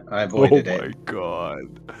not. I Oh avoided my it.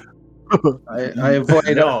 god. I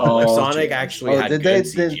avoided No, all Sonic geez. actually Oh, had did good they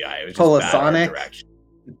CGI. It was pull just a bad art Sonic? direction.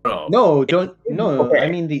 No, No, don't. No, Okay. I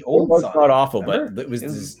mean the it old was Sonic. not awful, remember? but it was It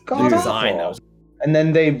was the god design that awful. was And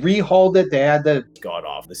then they rehauled it. They had the god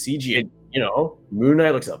off. The CGI, Moon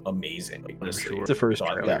Knight looks amazing. Like, honestly, sure. It's the first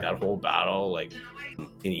thought, trailer. like, that whole battle, like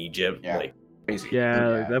in Egypt, Yeah. like crazy. Yeah,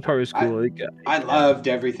 like, that part was cool. I loved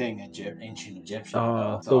everything ancient Egyptian.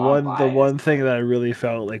 The one thing that I really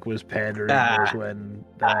felt like was pandering was Ah, when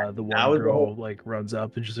the that one was the girl whole- like runs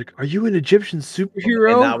up and she's like, "Are you an Egyptian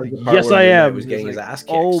superhero?" And that was the part Yes, where I Moon Knight am. was It's getting his like, ass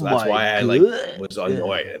kicked. oh So that's my why I like God. was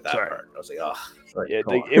annoyed at that Sorry. part. I was like, oh, like, Yeah,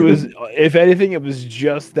 come like, on. it was. If anything, it was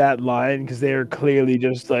just that line because they are clearly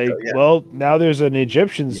just like, yeah. well, now there's an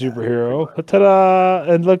Egyptian superhero. Ta-da!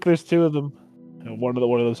 And look, there's 2 of them. And one of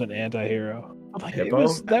them's an anti-hero. I'm like, Hippo?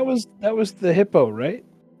 that was the hippo, right?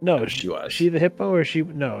 No, She was. She the hippo, or she?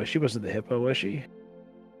 No, she wasn't the hippo, was she?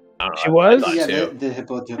 I don't know, She I was? thought Yeah, too. the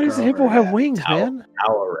hippo took Why does the her hippo over, have yeah. wings, man?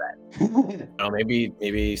 Toweret. Oh,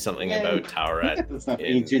 maybe something Yeah. about Toweret. That's not in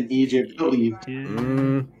ancient Egypt believed.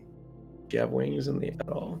 Do you have wings in the at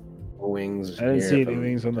all? Wings. I didn't here, see if any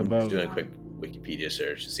wings on the I'm boat. doing a quick Wikipedia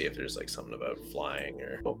search to see if there's like something about flying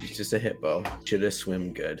or. Oh, it's just a hippo. Should have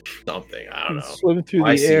swim good. Something. I don't know. Swim through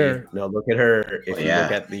I the see. air. No, look at her. If Oh, you yeah.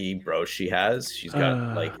 look at the brooch she has, she's got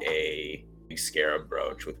Ah. like a big scarab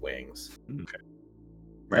brooch with wings.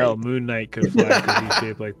 Right. Oh, Moon Knight could fly because he's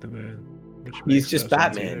shaped like the moon. Which He's makes just no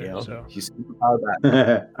sense Batman, either, yo. so. He's superpowered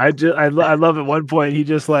Batman. I love at one point he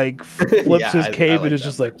just like flips Yeah, his I cape like and is that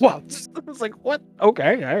just like, what? I was like, what?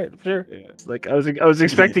 Okay, all right, sure. It's like I was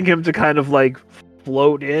expecting him to kind of like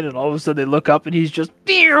float in, and all of a sudden they look up and he's just,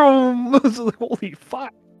 I was like, holy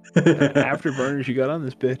fuck! Afterburners, you got on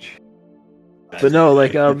this bitch. But no,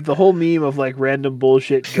 like the whole meme of like random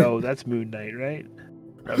bullshit go. That's Moon Knight, right?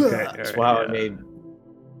 Okay, That's all right, why I yeah. made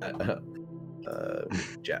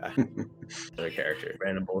Jack, another character.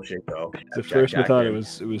 Random bullshit go. The Jack first I thought it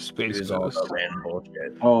Jackman. was Space It was all Ghost. about random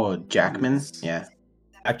bullshit. Oh, Jackman? Yeah.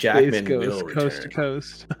 Jack Space Jackman Ghost, will coast to return.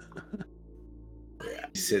 coast. Yeah,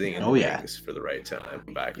 he's sitting in Oh, the yeah. wings for the right time.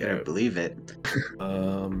 Back You better out. believe it.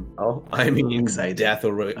 Oh, I mean, Excited. death I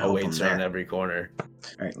hope awaits I'm around there. every corner.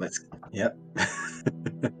 All right, let's. Yep.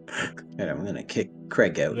 And I'm gonna kick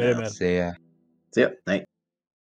Craig out Later, now. man. See ya. So, yep. Night.